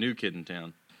is it a new kid in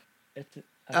town?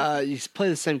 You play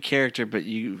the same character, but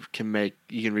you can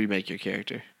remake your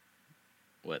character.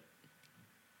 What?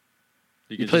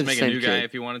 You can just make a new guy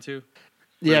if you wanted to?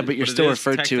 Yeah, but you're still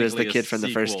referred to as the kid from the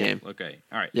first game. Okay,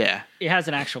 all right. Yeah. It has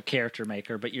an actual character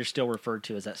maker, but you're still referred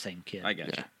to as that same kid. I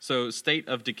got you. So State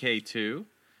of Decay 2.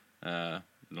 Don't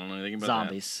know anything about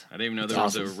Zombies. that. I didn't even know there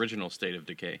was an original State of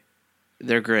Decay.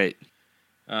 They're great.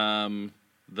 The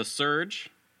Surge.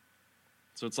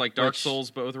 So it's like Dark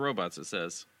Souls, but with robots, it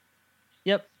says.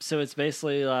 Yep. So it's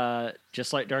basically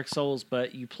just like Dark Souls,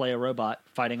 but you play a robot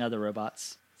fighting other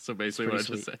robots. So basically what I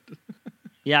just said.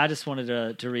 Yeah, I just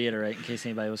wanted to reiterate in case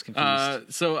anybody was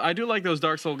confused. So I do like those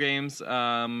Dark Souls games.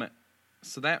 So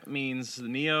that means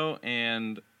Neo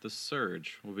and The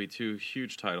Surge will be two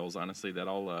huge titles, honestly, that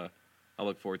I'll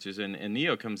look forward to. And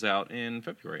Neo comes out in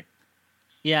February.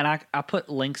 Yeah, and I put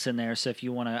links in there, so if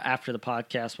you want to, after the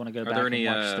podcast, want to go back and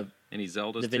watch any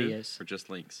Zeldas the videos. Or just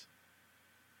links?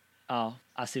 Oh,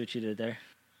 I see what you did there.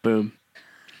 Boom.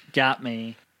 Got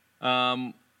me.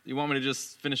 You want me to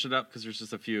just finish it up? Because there's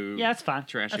just a few that's fine.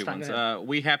 Trashy ones.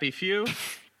 We Happy Few.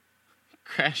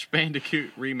 Crash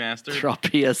Bandicoot Remastered. They're all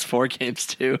PS4 games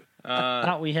too.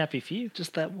 Not We Happy Few.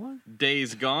 Just that one.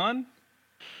 Days Gone.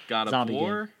 God of Zombie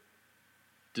War. game.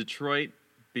 Detroit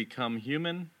Become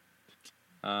Human.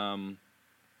 And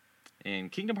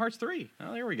Kingdom Hearts 3.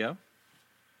 Oh, there we go.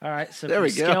 All right, so there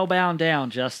we go. Scalebound Down,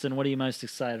 Justin, what are you most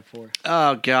excited for?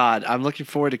 Oh, God. I'm looking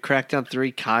forward to Crackdown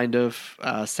 3, kind of.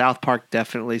 South Park,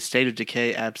 definitely. State of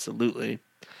Decay, absolutely.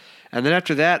 And then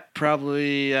after that,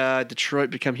 probably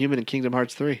Detroit Become Human and Kingdom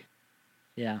Hearts 3.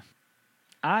 Yeah.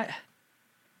 I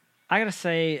got to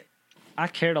say, I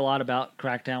cared a lot about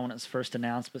Crackdown when it was first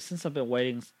announced, but since I've been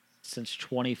waiting since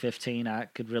 2015, I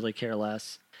could really care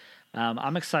less.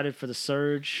 I'm excited for The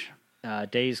Surge,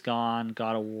 Days Gone,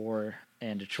 God of War,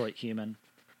 and Detroit Human.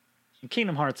 And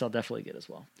Kingdom Hearts I'll definitely get as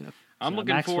well. Yep. I'm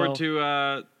looking forward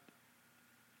to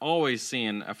always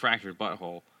seeing a Fractured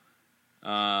Butthole.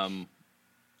 And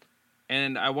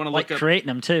I want to look up creating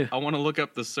them too. I want to look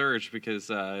up The Surge because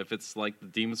if it's like the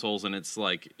Demon Souls and it's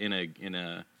like in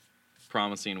a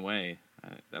promising way,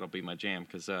 that'll be my jam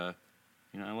because I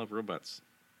love robots.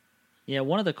 Yeah,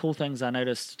 one of the cool things I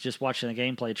noticed just watching the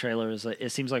gameplay trailer is that it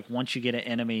seems like once you get an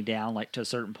enemy down like to a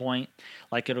certain point,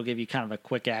 like it'll give you kind of a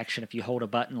quick action. If you hold a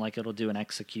button, like it'll do an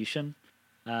execution.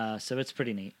 So it's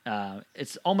pretty neat.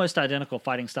 It's almost identical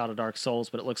fighting style to Dark Souls,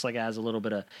 but it looks like it has a little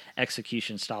bit of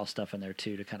execution style stuff in there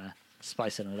too to kind of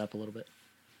spicing it up a little bit.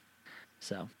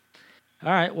 So, all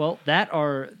right. Well, that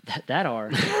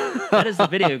is the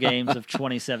video games of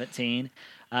 2017.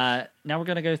 Now we're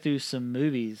gonna go through some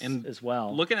movies And as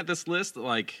well. Looking at this list,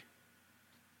 like,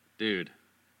 dude,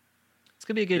 It's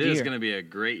gonna be a good it year. is going to be a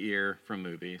great year for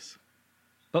movies.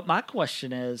 But my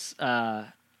question is,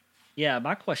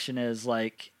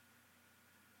 like,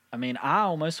 I mean, I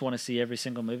almost want to see every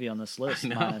single movie on this list, I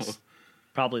know. minus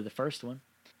probably the first one.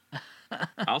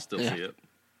 I'll still Yeah. see it.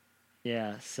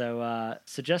 Yeah. So,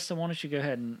 Justin, why don't you go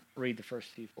ahead and read the first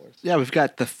few for us? Yeah, we've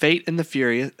got the Fate of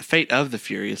the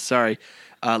Furious. Sorry,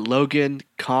 Logan,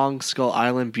 Kong, Skull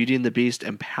Island, Beauty and the Beast,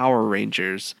 and Power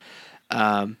Rangers.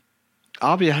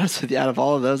 I'll be honest with you. Out of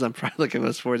all of those, I'm probably looking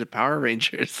most forward to Power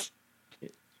Rangers.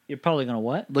 You're probably gonna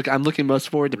what? Look, I'm looking most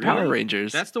forward to Power Really?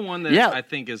 Rangers. That's the one that Yeah. I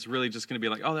think is really just going to be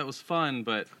like, oh, that was fun,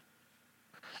 but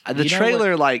The You know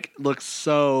trailer looks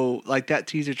so that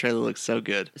teaser trailer looks so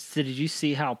good. So, did you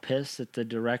see how pissed that the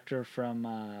director from?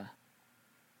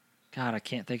 God, I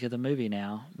can't think of the movie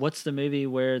now. What's the movie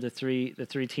where the three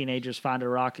teenagers find a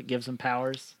rock that gives them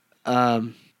powers?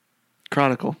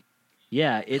 Chronicle.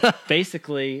 Yeah, it's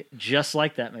basically just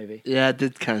like that movie. Yeah, it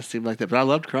did kind of seem like that, but I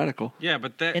loved Chronicle. yeah,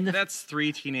 but that's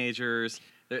three teenagers.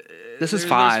 This is There's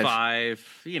 5.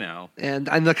 5, you know. And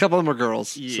a couple of them are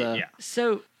girls. Yeah.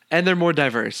 So. So, And they're more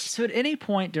diverse. so at any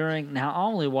point during now, I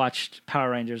only watched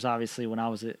Power Rangers obviously when I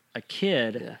was a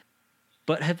kid. Yeah.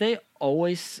 But have they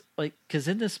always because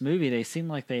in this movie they seem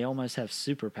like they almost have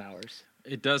superpowers?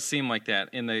 It does seem like that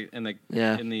in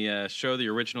the show, the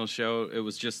original show. It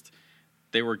was just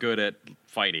they were good at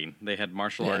fighting. They had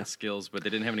martial Yeah. arts skills, but they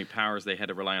didn't have any powers. They had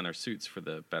to rely on their suits for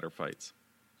the better fights.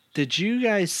 Did you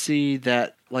guys see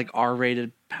that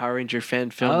R-rated Power Ranger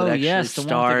fan film Oh that actually yes, the one with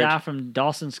starred? the guy from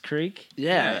Dawson's Creek.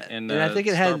 Yeah, and I think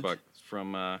it had. Starbucks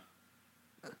from.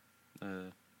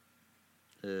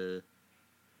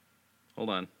 Hold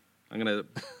on, I'm gonna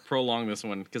prolong this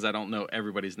one because I don't know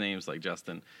everybody's names like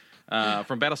Justin.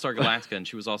 From Battlestar Galactica, and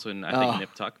she was also in I think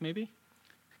Nip Tuck maybe.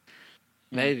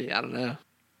 Maybe, I don't know.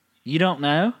 You don't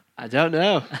know? I don't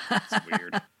know. It's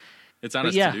weird. It's on But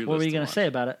his yeah, to-do list. what were you to going watch. to say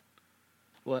about it?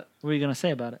 What? What were you going to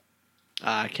say about it?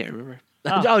 I can't remember.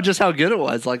 Oh. Oh, just how good it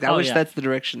was. I Oh, wish yeah. that's the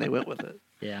direction they went with it.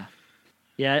 Yeah.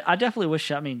 Yeah, I definitely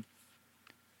wish, I mean,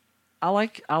 I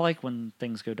like when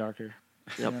things go darker.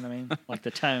 You know what I mean? Like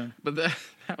the tone. But that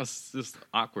was just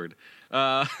awkward.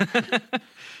 But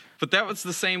that was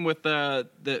the same with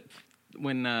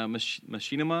when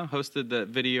Machinima hosted that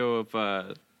video of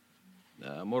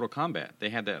Mortal Kombat. They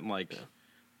had that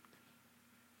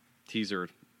teaser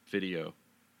video.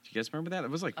 Do you guys remember that? It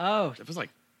was like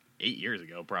 8 years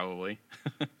ago, probably.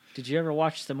 Did you ever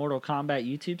watch the Mortal Kombat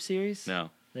YouTube series? No.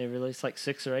 They released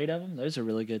 6 or 8 of them. Those are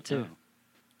really good too. Oh.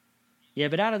 Yeah,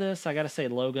 but out of this, I got to say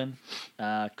Logan.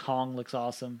 Kong looks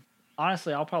awesome.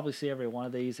 Honestly, I'll probably see every one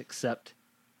of these except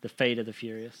the Fate of the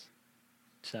Furious.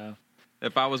 So,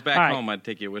 If I was back All right. home, I'd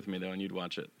take you with me though, and you'd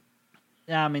watch it.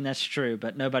 yeah, I mean that's true,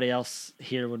 but nobody else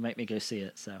here would make me go see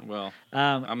it. So, Well,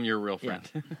 um, I'm your real friend.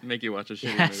 Make you watch a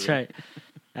shitty that's movie. right.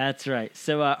 That's right.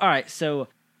 So, all right. So,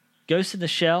 Ghost in the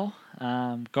Shell,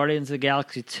 Guardians of the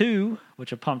Galaxy 2,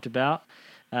 which I'm pumped about,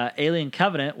 Alien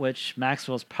Covenant, which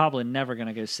Maxwell's probably never going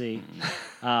to go see,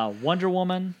 Wonder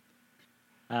Woman,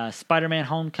 Spider-Man: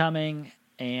 Homecoming,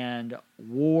 and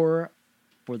War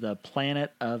for the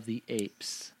Planet of the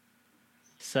Apes.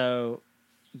 So,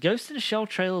 Ghost in the Shell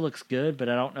trailer looks good, but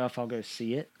I don't know if I'll go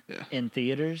see it in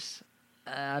theaters.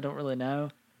 I don't really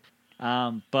know.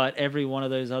 But every one of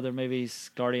those other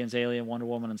movies, Guardians, Alien, Wonder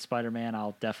Woman, and Spider-Man,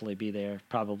 I'll definitely be there.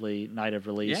 Probably night of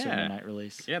release or Yeah. midnight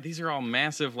release. Yeah, these are all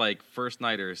massive first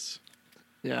nighters.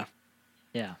 Yeah.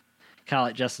 Yeah. Kind of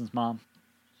like Justin's mom.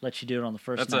 Let you do it on the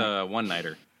first That's night. a one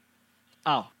nighter.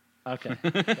 Oh, okay.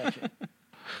 Gotcha.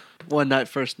 One night,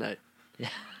 first night.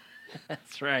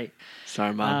 That's right.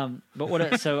 Sorry, Mom.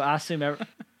 But so I assume,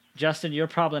 Justin, you're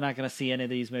probably not going to see any of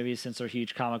these movies since they're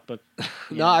huge comic book.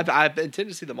 No, I intend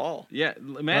to see them all. Yeah,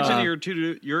 imagine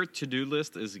your to-do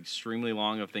list is extremely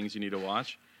long of things you need to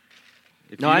watch.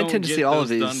 If No, you I don't intend to get see all of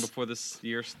those done these. before this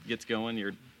year gets going.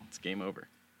 It's game over.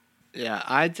 Yeah,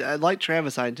 I like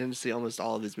Travis. I intend to see almost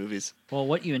all of his movies. Well,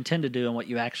 what you intend to do and what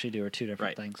you actually do are two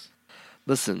different Right. things.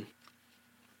 Listen,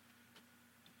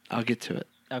 I'll get to it.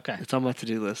 Okay. It's on my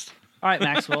to-do list. All right,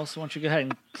 Maxwell. So why don't you go ahead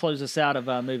and close us out of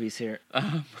movies here?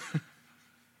 All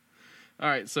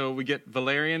right, so we get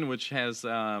Valerian, which has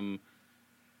Cara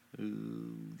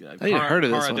heard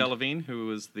of this one. Delevingne, who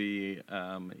was the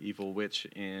evil witch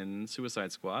in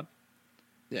Suicide Squad.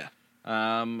 Yeah.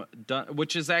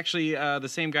 Which is actually the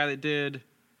same guy that did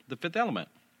The Fifth Element.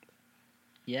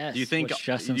 Yes. Do you think? Which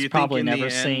Justin's do you think probably in the never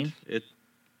end, seen.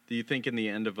 Do you think in the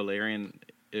end of Valerian,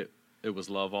 it was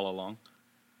love all along?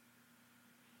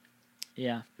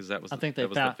 Yeah. Because that was I think that they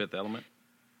was found- the fifth element.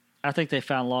 I think they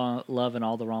found love in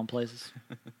all the wrong places.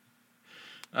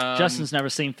 Um, Justin's never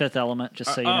seen Fifth Element,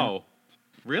 just so you know. Oh,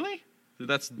 really?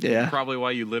 That's Yeah. probably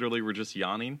why you literally were just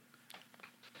yawning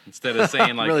instead of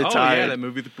saying like, Really "Oh yeah, tired. that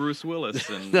movie with Bruce Willis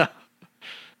and No,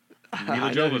 Mila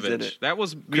I know who's in Jovovich." it. That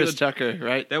was Chris Tucker,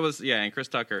 right? That was and Chris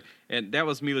Tucker, and that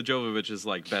was Mila Jovovich's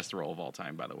like best role of all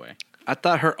time, by the way. I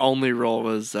thought her only role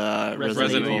was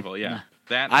Resident Evil. Evil, yeah.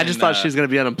 That I just and, thought she was going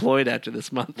to be unemployed after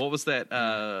this month. What was that?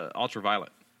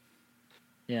 Ultraviolet.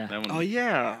 Yeah. That one. Oh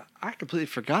yeah, I completely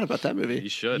forgot about that You movie.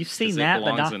 should. You've seen 'cause it that,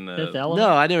 but belongs not in the- Fifth Element?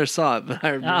 No, I never saw it, but I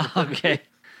remember. Oh, okay.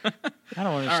 I don't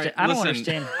All understand. right, I don't listen,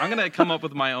 understand. I'm going to come up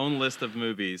with my own list of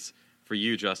movies for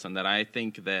you, Justin, that I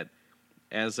think that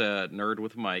as a nerd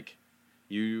with Mike,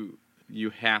 you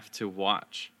have to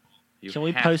watch. You Can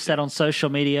we have post to. that on social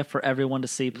media for everyone to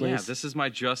see, please? Yeah, this is my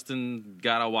Justin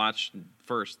gotta watch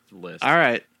first list. All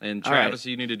right, And all right. Travis,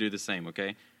 you need to do the same,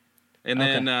 okay? And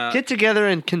Okay. then get together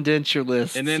and condense your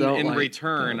list. and then Don't, in like,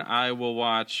 return, don't- I will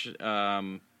watch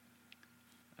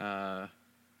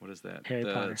what is that? Harry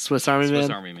Potter. Swiss Army Swiss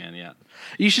Man. Army Man, yeah.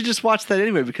 You should just watch that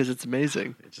anyway because it's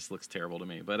amazing. It just looks terrible to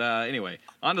me. But anyway,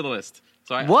 on to the list.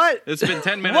 So What? It's been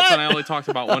 10 minutes What? and I only talked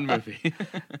about one movie.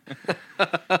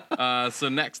 So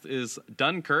next is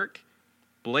Dunkirk,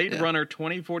 Blade Yeah. Runner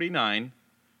 2049,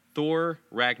 Thor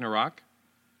Ragnarok,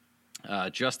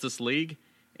 Justice League,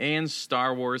 and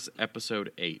Star Wars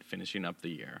Episode 8, finishing up the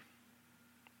year.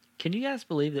 Can you guys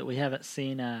believe that we haven't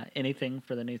seen anything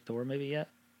for the new Thor movie yet?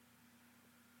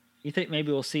 You think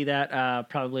maybe we'll see that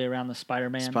probably around the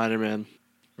Spider-Man Spider-Man.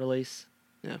 release?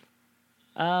 Yeah.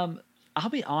 I'll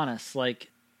be honest. Like,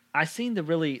 I seen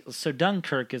so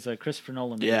Dunkirk is a Christopher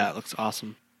Nolan movie. Yeah, it looks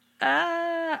awesome.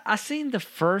 I seen the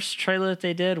first trailer that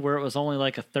they did where it was only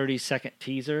like a 30-second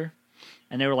teaser,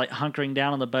 and they were like hunkering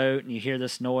down on the boat, and you hear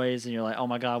this noise, and you're like, "Oh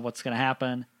my god, what's gonna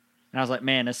happen?" And I was like,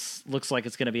 "Man, this looks like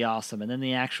it's gonna be awesome." And then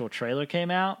the actual trailer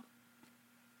came out.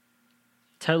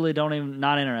 Totally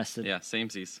not interested. Yeah,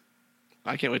 samesies.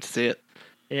 I can't wait to see it.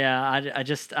 Yeah, I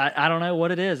don't know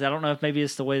what it is. I don't know if maybe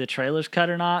it's the way the trailer's cut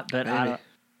or not, but Maybe.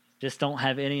 just don't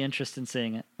have any interest in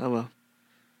seeing it. Oh well.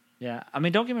 Yeah, I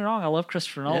mean, don't get me wrong. I love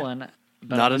Christopher Nolan,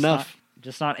 but Not I'm enough.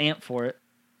 just not amped for it.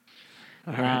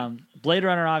 All right. Blade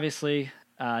Runner, obviously,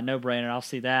 no brainer. I'll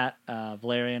see that.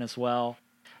 Valerian as well.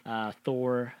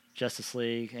 Thor, Justice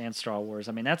League, and Star Wars.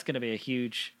 I mean, that's going to be a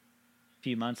huge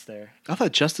few months there. I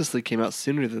thought Justice League came out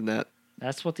sooner than that.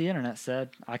 That's what the internet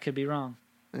said. I could be wrong.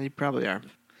 You probably are.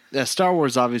 Yeah, Star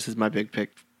Wars obviously is my big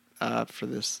pick for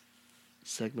this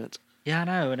segment. Yeah, I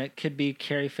know, and it could be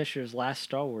Carrie Fisher's last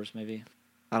Star Wars movie.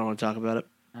 I don't want to talk about it.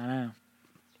 I know.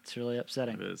 It's really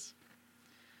upsetting. It is.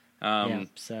 Yeah,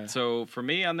 So for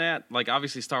me on that, like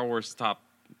obviously Star Wars is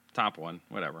top one,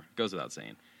 whatever, goes without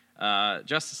saying.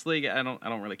 Justice League, I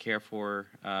don't really care for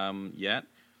yet,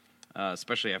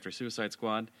 especially after Suicide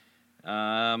Squad.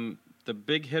 The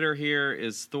big hitter here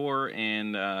is Thor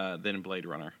and then Blade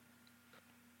Runner.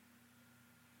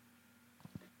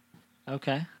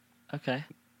 Okay.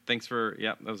 Thanks for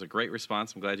that was a great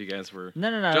response. I'm glad you guys were. No.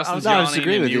 Justin's I was yawning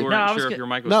agreeing and with you you. weren't No, I was sure g- if your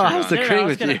mic was No, turned I was on. agreeing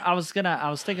with you. I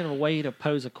was thinking of a way to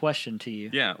pose a question to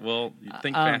you. Yeah, well,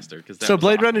 think faster because So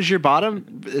Blade Runner's your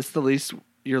bottom. It's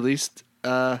your least.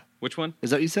 Which one?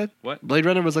 Is that what you said? What? Blade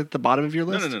Runner was like the bottom of your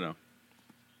list? No.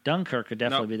 Dunkirk could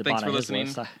definitely be the Thanks bottom for of his listening.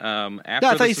 list. After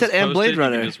I thought you this said is and Blade posted, you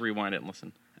Runner. can just rewind it and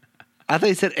listen. I thought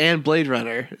you said and Blade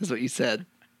Runner is what you said.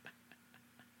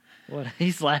 What?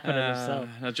 He's laughing at himself.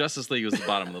 Now Justice League was the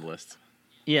bottom of the list.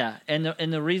 Yeah, and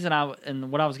the reason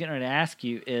what I was getting ready to ask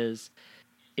you is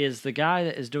the guy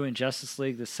that is doing Justice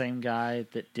League the same guy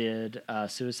that did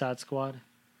Suicide Squad?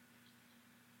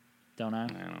 Don't know.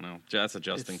 I don't know. That's a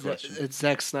Justin question. It's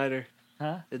Zack Snyder.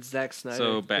 Huh? It's Zack Snyder.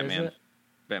 So Batman, it?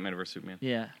 Batman vs Superman.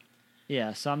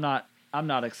 Yeah. So I'm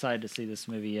not excited to see this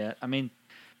movie yet. I mean,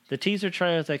 the teaser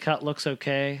trailer that they cut looks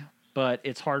okay, but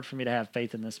it's hard for me to have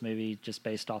faith in this movie just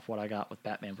based off what I got with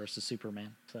Batman versus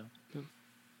Superman. So.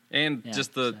 And Yeah,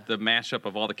 just the mashup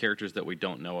of all the characters that we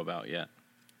don't know about yet.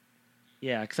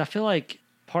 Yeah, because I feel like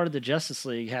part of the Justice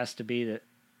League has to be that,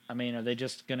 I mean, are they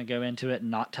just going to go into it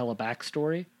and not tell a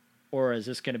backstory? Or is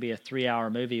this going to be a 3-hour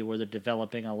movie where they're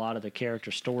developing a lot of the character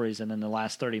stories and then the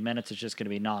last 30 minutes is just going to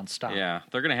be nonstop? Yeah,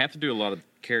 they're going to have to do a lot of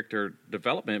character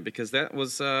development because that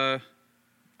was, I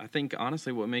think,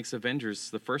 honestly, what makes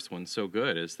Avengers, the first one, so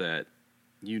good is that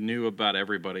you knew about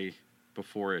everybody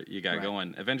before you got Right.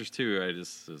 going. Avengers 2,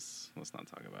 let's not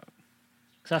talk about it.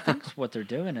 Because I think what they're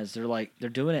doing is they're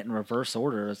doing it in reverse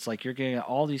order. It's like you're getting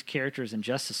all these characters in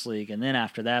Justice League, and then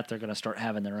after that, they're going to start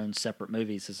having their own separate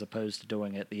movies as opposed to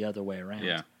doing it the other way around.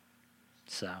 Yeah.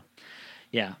 So,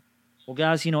 yeah. Well,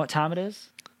 guys, you know what time it is?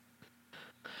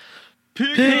 Pick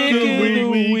of the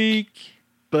week.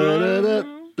 Ba-da-da.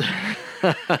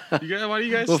 Why do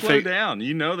you guys We'll slow down?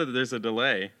 You know that there's a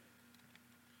delay.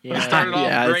 Yeah. It started off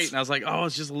Yeah, great, it's- and I was like, "Oh,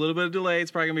 it's just a little bit of delay.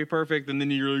 It's probably gonna be perfect." And then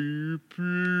you're like, "Pick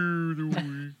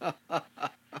the week."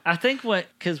 I think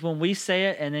because when we say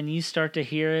it and then you start to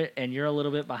hear it and you're a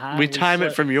little bit behind, we time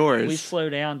it from yours. We slow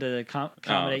down to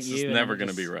accommodate it's you. just and never it gonna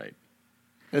just- be right.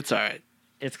 It's all right.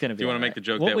 It's going to be. Do you want to all make right. the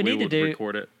joke What that we we need to would do?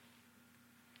 record it?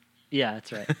 Yeah,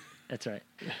 that's right. That's right.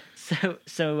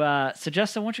 So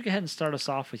Justin, why don't you go ahead and start us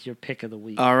off with your pick of the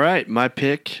week? All right. My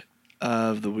pick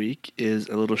of the week is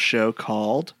a little show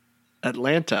called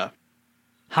Atlanta.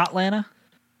 Hotlanta?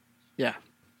 Yeah.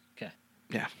 Okay.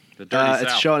 Yeah. The Dirty It's a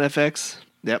South. show on FX.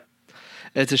 Yep.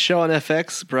 It's a show on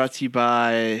FX brought to you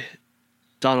by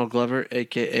Donald Glover,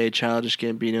 a.k.a. Childish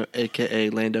Gambino, a.k.a.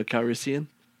 Lando Calrissian,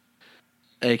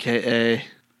 a.k.a.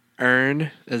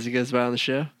 Ern, as he goes by on the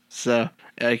show. So,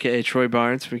 a.k.a. Troy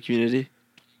Barnes from Community,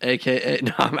 a.k.a.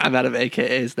 No, I'm out of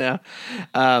a.k.a.s now.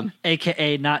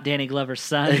 AKA not Danny Glover's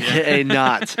son. A.k.a.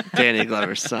 not Danny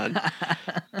Glover's son.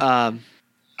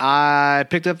 I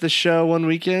picked up the show one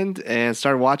weekend and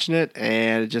started watching it,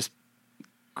 and it just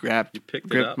You picked it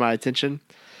gripped up? my attention.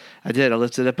 I did. I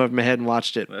lifted it up over my head and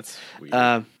watched it. That's weird.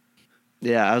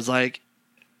 Yeah, I was like,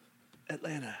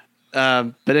 Atlanta.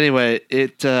 But anyway,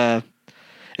 it's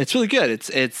really good.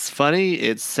 It's funny.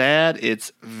 It's sad.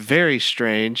 It's very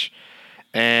strange,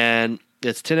 and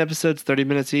it's 10 episodes, 30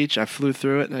 minutes each. I flew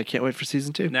through it, and I can't wait for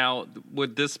season 2. Now,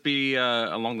 would this be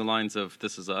along the lines of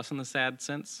This Is Us in the sad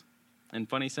sense and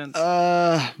funny sense?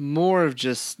 More of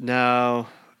just no.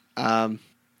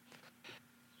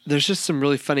 There's just some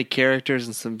really funny characters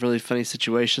and some really funny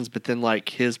situations, but then like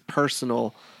his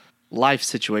personal life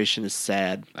situation is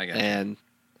sad. I got you. And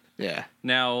yeah,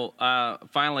 Now,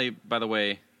 finally, by the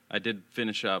way, I did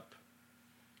finish up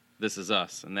This Is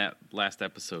Us, and that last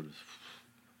episode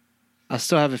I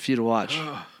still have a few to watch.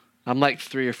 I'm like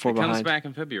 3 or 4 it comes behind. back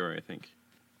in February, I think.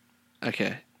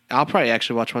 Okay, I'll probably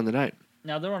actually watch one tonight.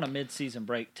 Now they're on a mid-season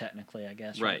break, technically, I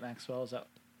guess. Right. Maxwell, is that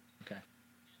okay?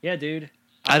 Yeah, dude.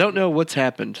 I don't know what's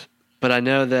happened, but I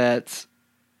know that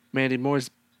Mandy Moore's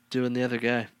doing the other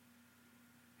guy.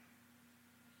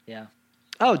 Yeah.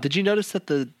 Oh, did you notice that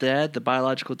the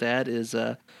biological dad, is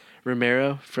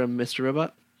Romero from Mr.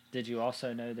 Robot? Did you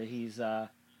also know that he's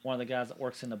one of the guys that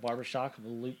works in the barbershop of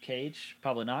Luke Cage?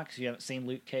 Probably not, because you haven't seen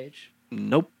Luke Cage.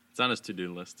 Nope. It's on his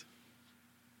to-do list.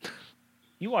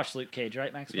 You watched Luke Cage,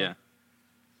 right, Maxwell? Yeah,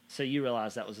 So you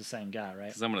realize that was the same guy, right?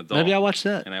 because I'm an adult. Maybe I'll watch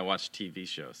that. And I watch TV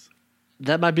shows.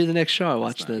 That might be the next show I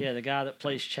watch not- then. Yeah, the guy that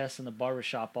plays chess in the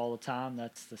barbershop all the time.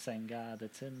 That's the same guy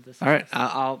that's in this. All right,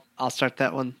 I'll start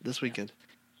that one this weekend.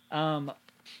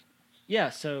 Yeah.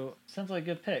 So sounds like a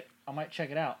good pick. I might check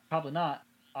it out. Probably not.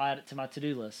 I'll add it to my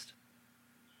to-do list.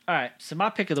 All right. So my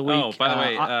pick of the week. Oh, by the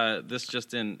way, this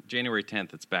just in January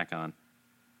 10th, it's back on.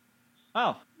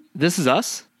 Oh, This Is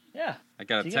Us. yeah. I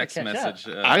got So a you gotta text catch message.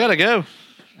 I gotta go.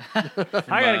 I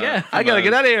gotta go. I gotta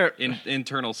get out of here.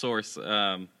 Internal source.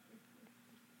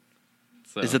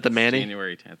 So Is it the it's Manny?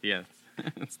 January 10th. Yeah,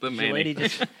 it's the Did your Manny. lady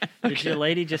just did your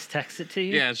lady just text it to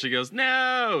you? Yeah, she goes,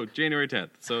 no, January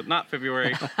 10th. So not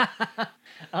February.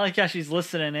 I like how she's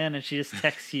listening in and she just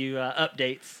texts you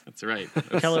updates. That's right.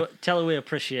 Tell her we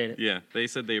appreciate it. Yeah, they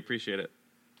said they appreciate it.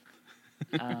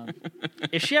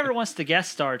 If she ever wants to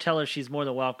guest star, tell her she's more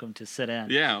than welcome to sit in.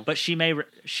 Yeah. But she may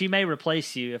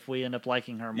replace you if we end up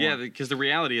liking her more. Yeah, because the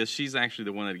reality is she's actually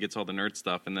the one that gets all the nerd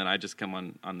stuff, and then I just come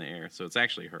on the air. So it's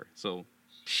actually her. So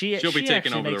She'll be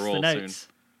taking over the role soon.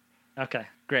 Okay,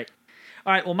 great.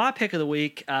 All right, well, my pick of the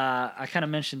week, I kind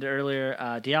of mentioned it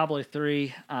earlier, Diablo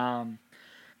 3,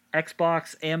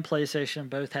 Xbox and PlayStation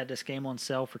both had this game on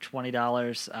sale for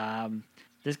 $20.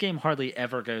 This game hardly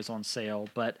ever goes on sale,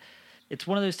 but it's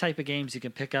one of those type of games you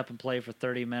can pick up and play for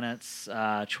 30 minutes,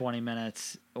 20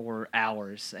 minutes, or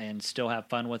hours and still have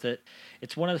fun with it.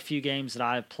 It's one of the few games that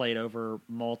I've played over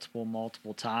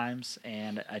multiple times,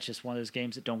 and it's just one of those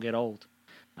games that don't get old.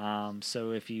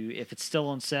 So if it's still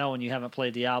on sale and you haven't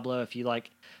played Diablo, if you like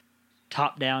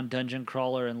top-down dungeon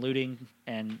crawler and looting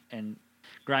and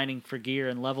grinding for gear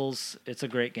and levels, it's a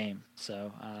great game.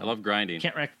 So I love grinding.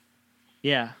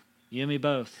 Yeah, you and me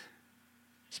both.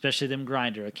 Especially them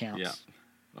grinder accounts.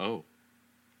 Yeah. Oh.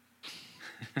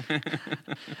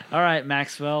 All right,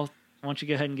 Maxwell, why don't you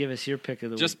go ahead and give us your pick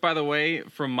of the Just week? by the way,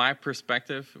 from my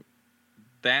perspective,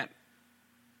 that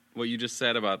what you just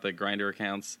said about the grinder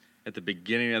accounts at the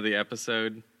beginning of the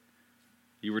episode,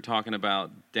 you were talking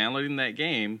about downloading that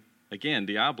game again,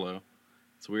 Diablo.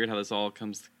 It's weird how this all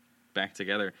comes back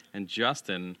together. And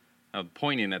Justin I'm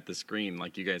pointing at the screen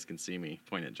like you guys can see me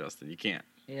point at Justin. You can't,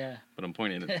 Yeah. but I'm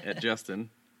pointing at Justin.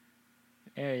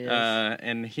 There he is.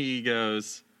 And he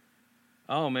goes,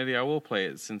 "Oh, maybe I will play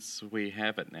it since we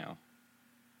have it now,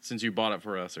 since you bought it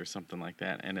for us or something like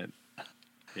that." And it,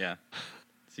 yeah.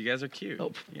 So you guys are cute.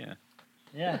 Oh. Yeah.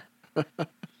 Yeah.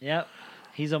 Yep.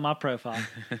 He's on my profile.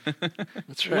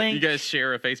 That's right. Wink. You guys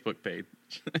share a Facebook page.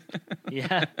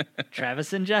 Yeah.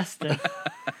 Travis and Justin.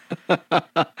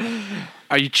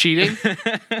 Are you cheating?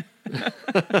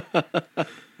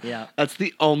 Yeah. That's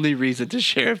the only reason to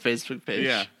share a Facebook page.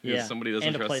 Yeah. Yeah. If somebody doesn't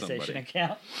and a trust PlayStation somebody.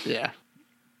 account. Yeah.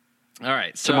 All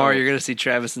right. So Tomorrow you're going to see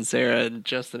Travis and Sarah and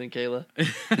Justin and Kayla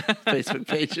Facebook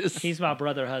pages. He's my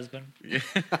brother husband.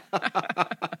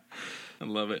 I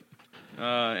love it.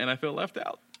 And I feel left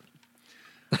out.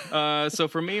 So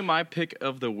for me, my pick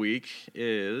of the week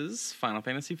is Final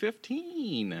Fantasy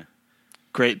 15.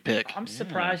 Great pick. I'm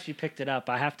surprised you picked it up,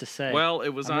 I have to say. Well, it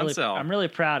was on sale. I'm really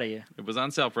proud of you. It was on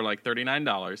sale for like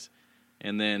 $39.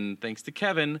 And then thanks to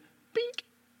Kevin, bink,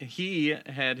 he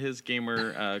had his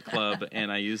gamer club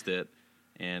and I used it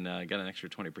and got an extra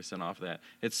 20% off that.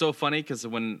 It's so funny because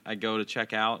when I go to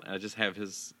check out, I just have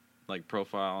his like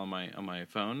profile on my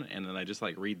phone and then I just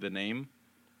like read the name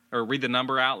or read the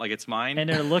number out like it's mine. And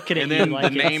they're looking at and you then like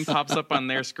the name it's- pops up on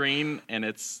their screen and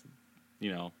it's,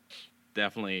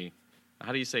 definitely,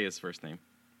 how do you say his first name?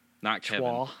 Not Kevin.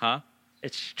 Chua. Huh?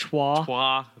 It's Chua.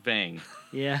 Chua Vang.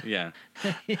 Yeah. Yeah.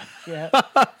 Yeah.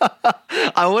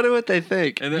 I wonder what they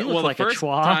think. And then, You look well, like a the first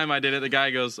chua. time I did it, the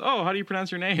guy goes, "Oh, how do you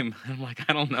pronounce your name?" I'm like,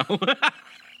 "I don't know."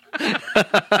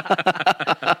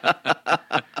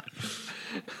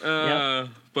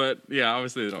 But yeah,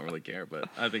 obviously they don't really care. But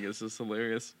I think it's just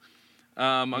hilarious.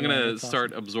 I'm gonna that's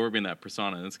start absorbing that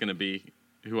persona. And it's gonna be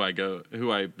who I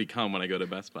become when I go to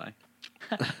Best Buy.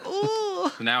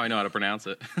 So now I know how to pronounce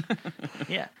it.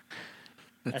 Yeah.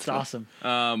 That's awesome.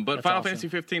 But That's Final awesome. Fantasy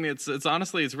 15, it's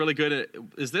honestly it's really good.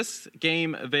 Is this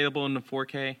game available in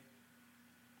 4K?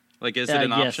 Like, is it an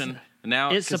yes. option now?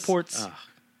 It 'cause, supports- ugh,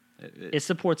 It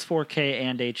supports 4K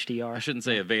and HDR. I shouldn't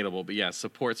say available, but yeah,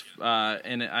 supports.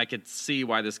 And I could see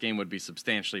why this game would be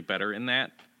substantially better in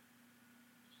that.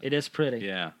 It is pretty.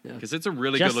 Yeah, Yeah. because it's a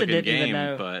really Justin good-looking didn't even game,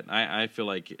 know- but I feel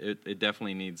like it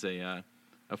definitely needs a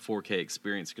 4K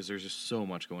experience because there's just so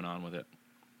much going on with it.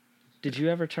 Did you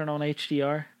ever turn on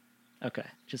HDR? Okay,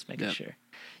 just making Yep. sure.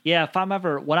 Yeah, if I'm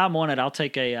ever when I'm on it, I'll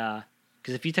take a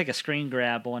because if you take a screen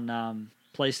grab on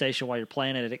PlayStation while you're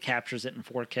playing it, it captures it in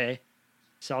 4K.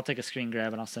 So I'll take a screen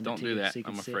grab and I'll send Don't it to do you that. so you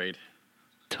can I'm see afraid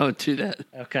Don't do that. It.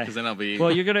 Okay. because then I'll be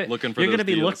Well, you're gonna looking for you're those gonna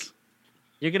be deals.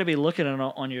 You're gonna be looking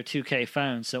on your 2K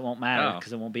phone, so it won't matter Oh.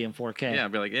 because it won't be in 4K. Yeah,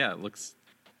 I'd be like, yeah, it looks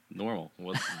normal.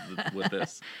 What's with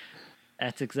this?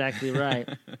 That's exactly right.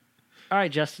 All right,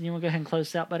 Justin, you want to go ahead and close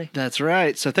this out, buddy? That's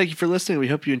right. So thank you for listening. We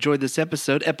hope you enjoyed this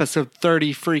episode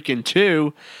 30 freaking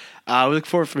 2. We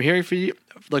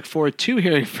look forward to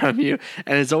hearing from you.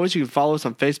 And as always, you can follow us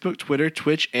on Facebook, Twitter,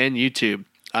 Twitch, and YouTube.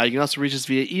 You can also reach us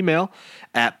via email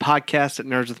at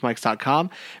podcast@nerdswithmics.com.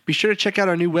 Be sure to check out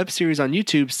our new web series on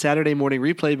YouTube, Saturday Morning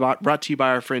Replay, brought to you by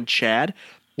our friend Chad.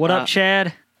 What up,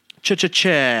 Chad?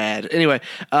 Chad. Anyway,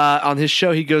 on his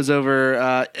show, he goes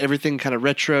over everything kind of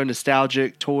retro,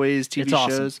 nostalgic, toys, TV It's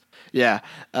awesome. shows. Yeah.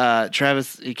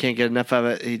 Travis, he can't get enough of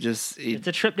it. It's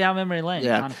a trip down memory lane,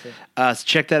 yeah. honestly. So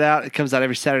check that out. It comes out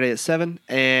every Saturday at 7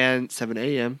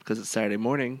 a.m. because it's Saturday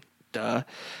morning. Duh.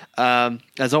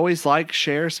 As always, like,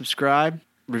 share, subscribe,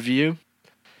 review,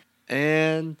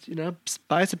 and,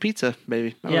 buy us a pizza,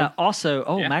 maybe. I don't Yeah. know.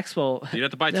 Also, Yeah. Maxwell. You'd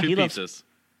have to buy Yeah, two he loves- pizzas.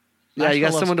 Yeah, you got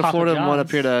Maxwell someone loves to Florida Papa and one up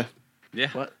John's. here to. Yeah.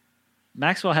 What?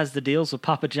 Maxwell has the deals with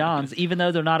Papa John's, even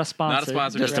though they're not a sponsor. Not a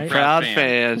sponsor, Just right? a proud fan.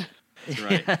 fan. That's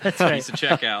right. Yeah, that's He right. needs to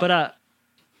check out. But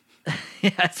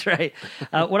yeah, that's right.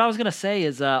 What I was gonna say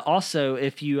is also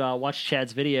if you watch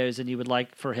Chad's videos and you would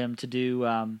like for him to do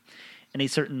any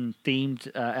certain themed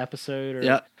episode or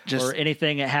Yeah, or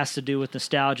anything that has to do with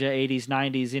nostalgia, 80s,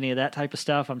 90s, any of that type of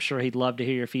stuff, I'm sure he'd love to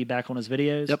hear your feedback on his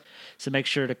videos. Yep. So make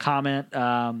sure to comment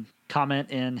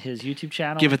in his YouTube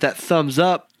channel. Give it that thumbs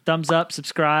up. thumbs up,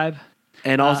 subscribe.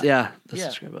 And also, the yeah.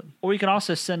 subscribe button. Or you can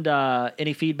also send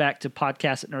any feedback to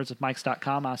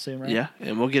podcast@nerdswithmics.com, I assume, right? Yeah,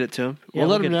 and we'll get it to him. Yeah, We'll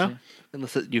let we'll him get it know. to him.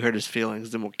 Unless you hurt his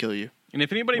feelings, then we'll kill you. And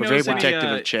if anybody We're very knows protective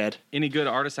of Chad. any good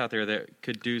artists out there that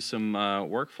could do some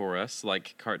work for us,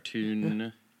 like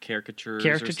cartoon caricatures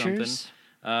or something, Caricatures?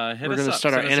 hit We're us gonna up.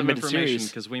 start our Send us some animated information series.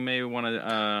 because we may want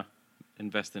to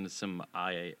invest into some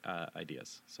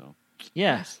ideas. So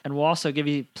Yeah, and we'll also give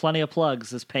you plenty of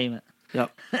plugs as payment.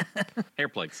 Yep. Hair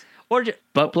plugs. Or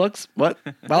Butt plugs? What?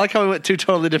 I like how we went two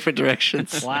totally different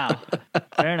directions. wow.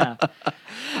 Fair enough.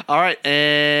 All right,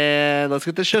 and let's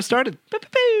get this show started. What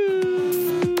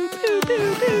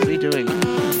are you doing?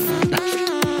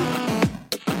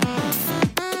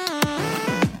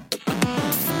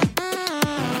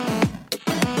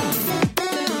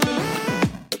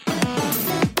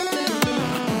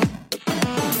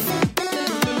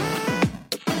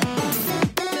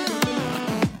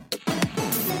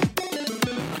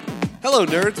 Hello,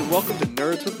 nerds, and welcome to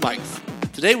Nerds with Mics.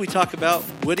 Today we talk about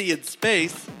Woody in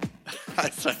space.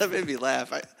 That made me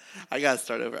laugh. I gotta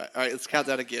start over. All right, let's count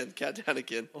down again. Count down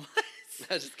again. What?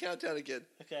 Just count down again.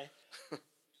 Okay.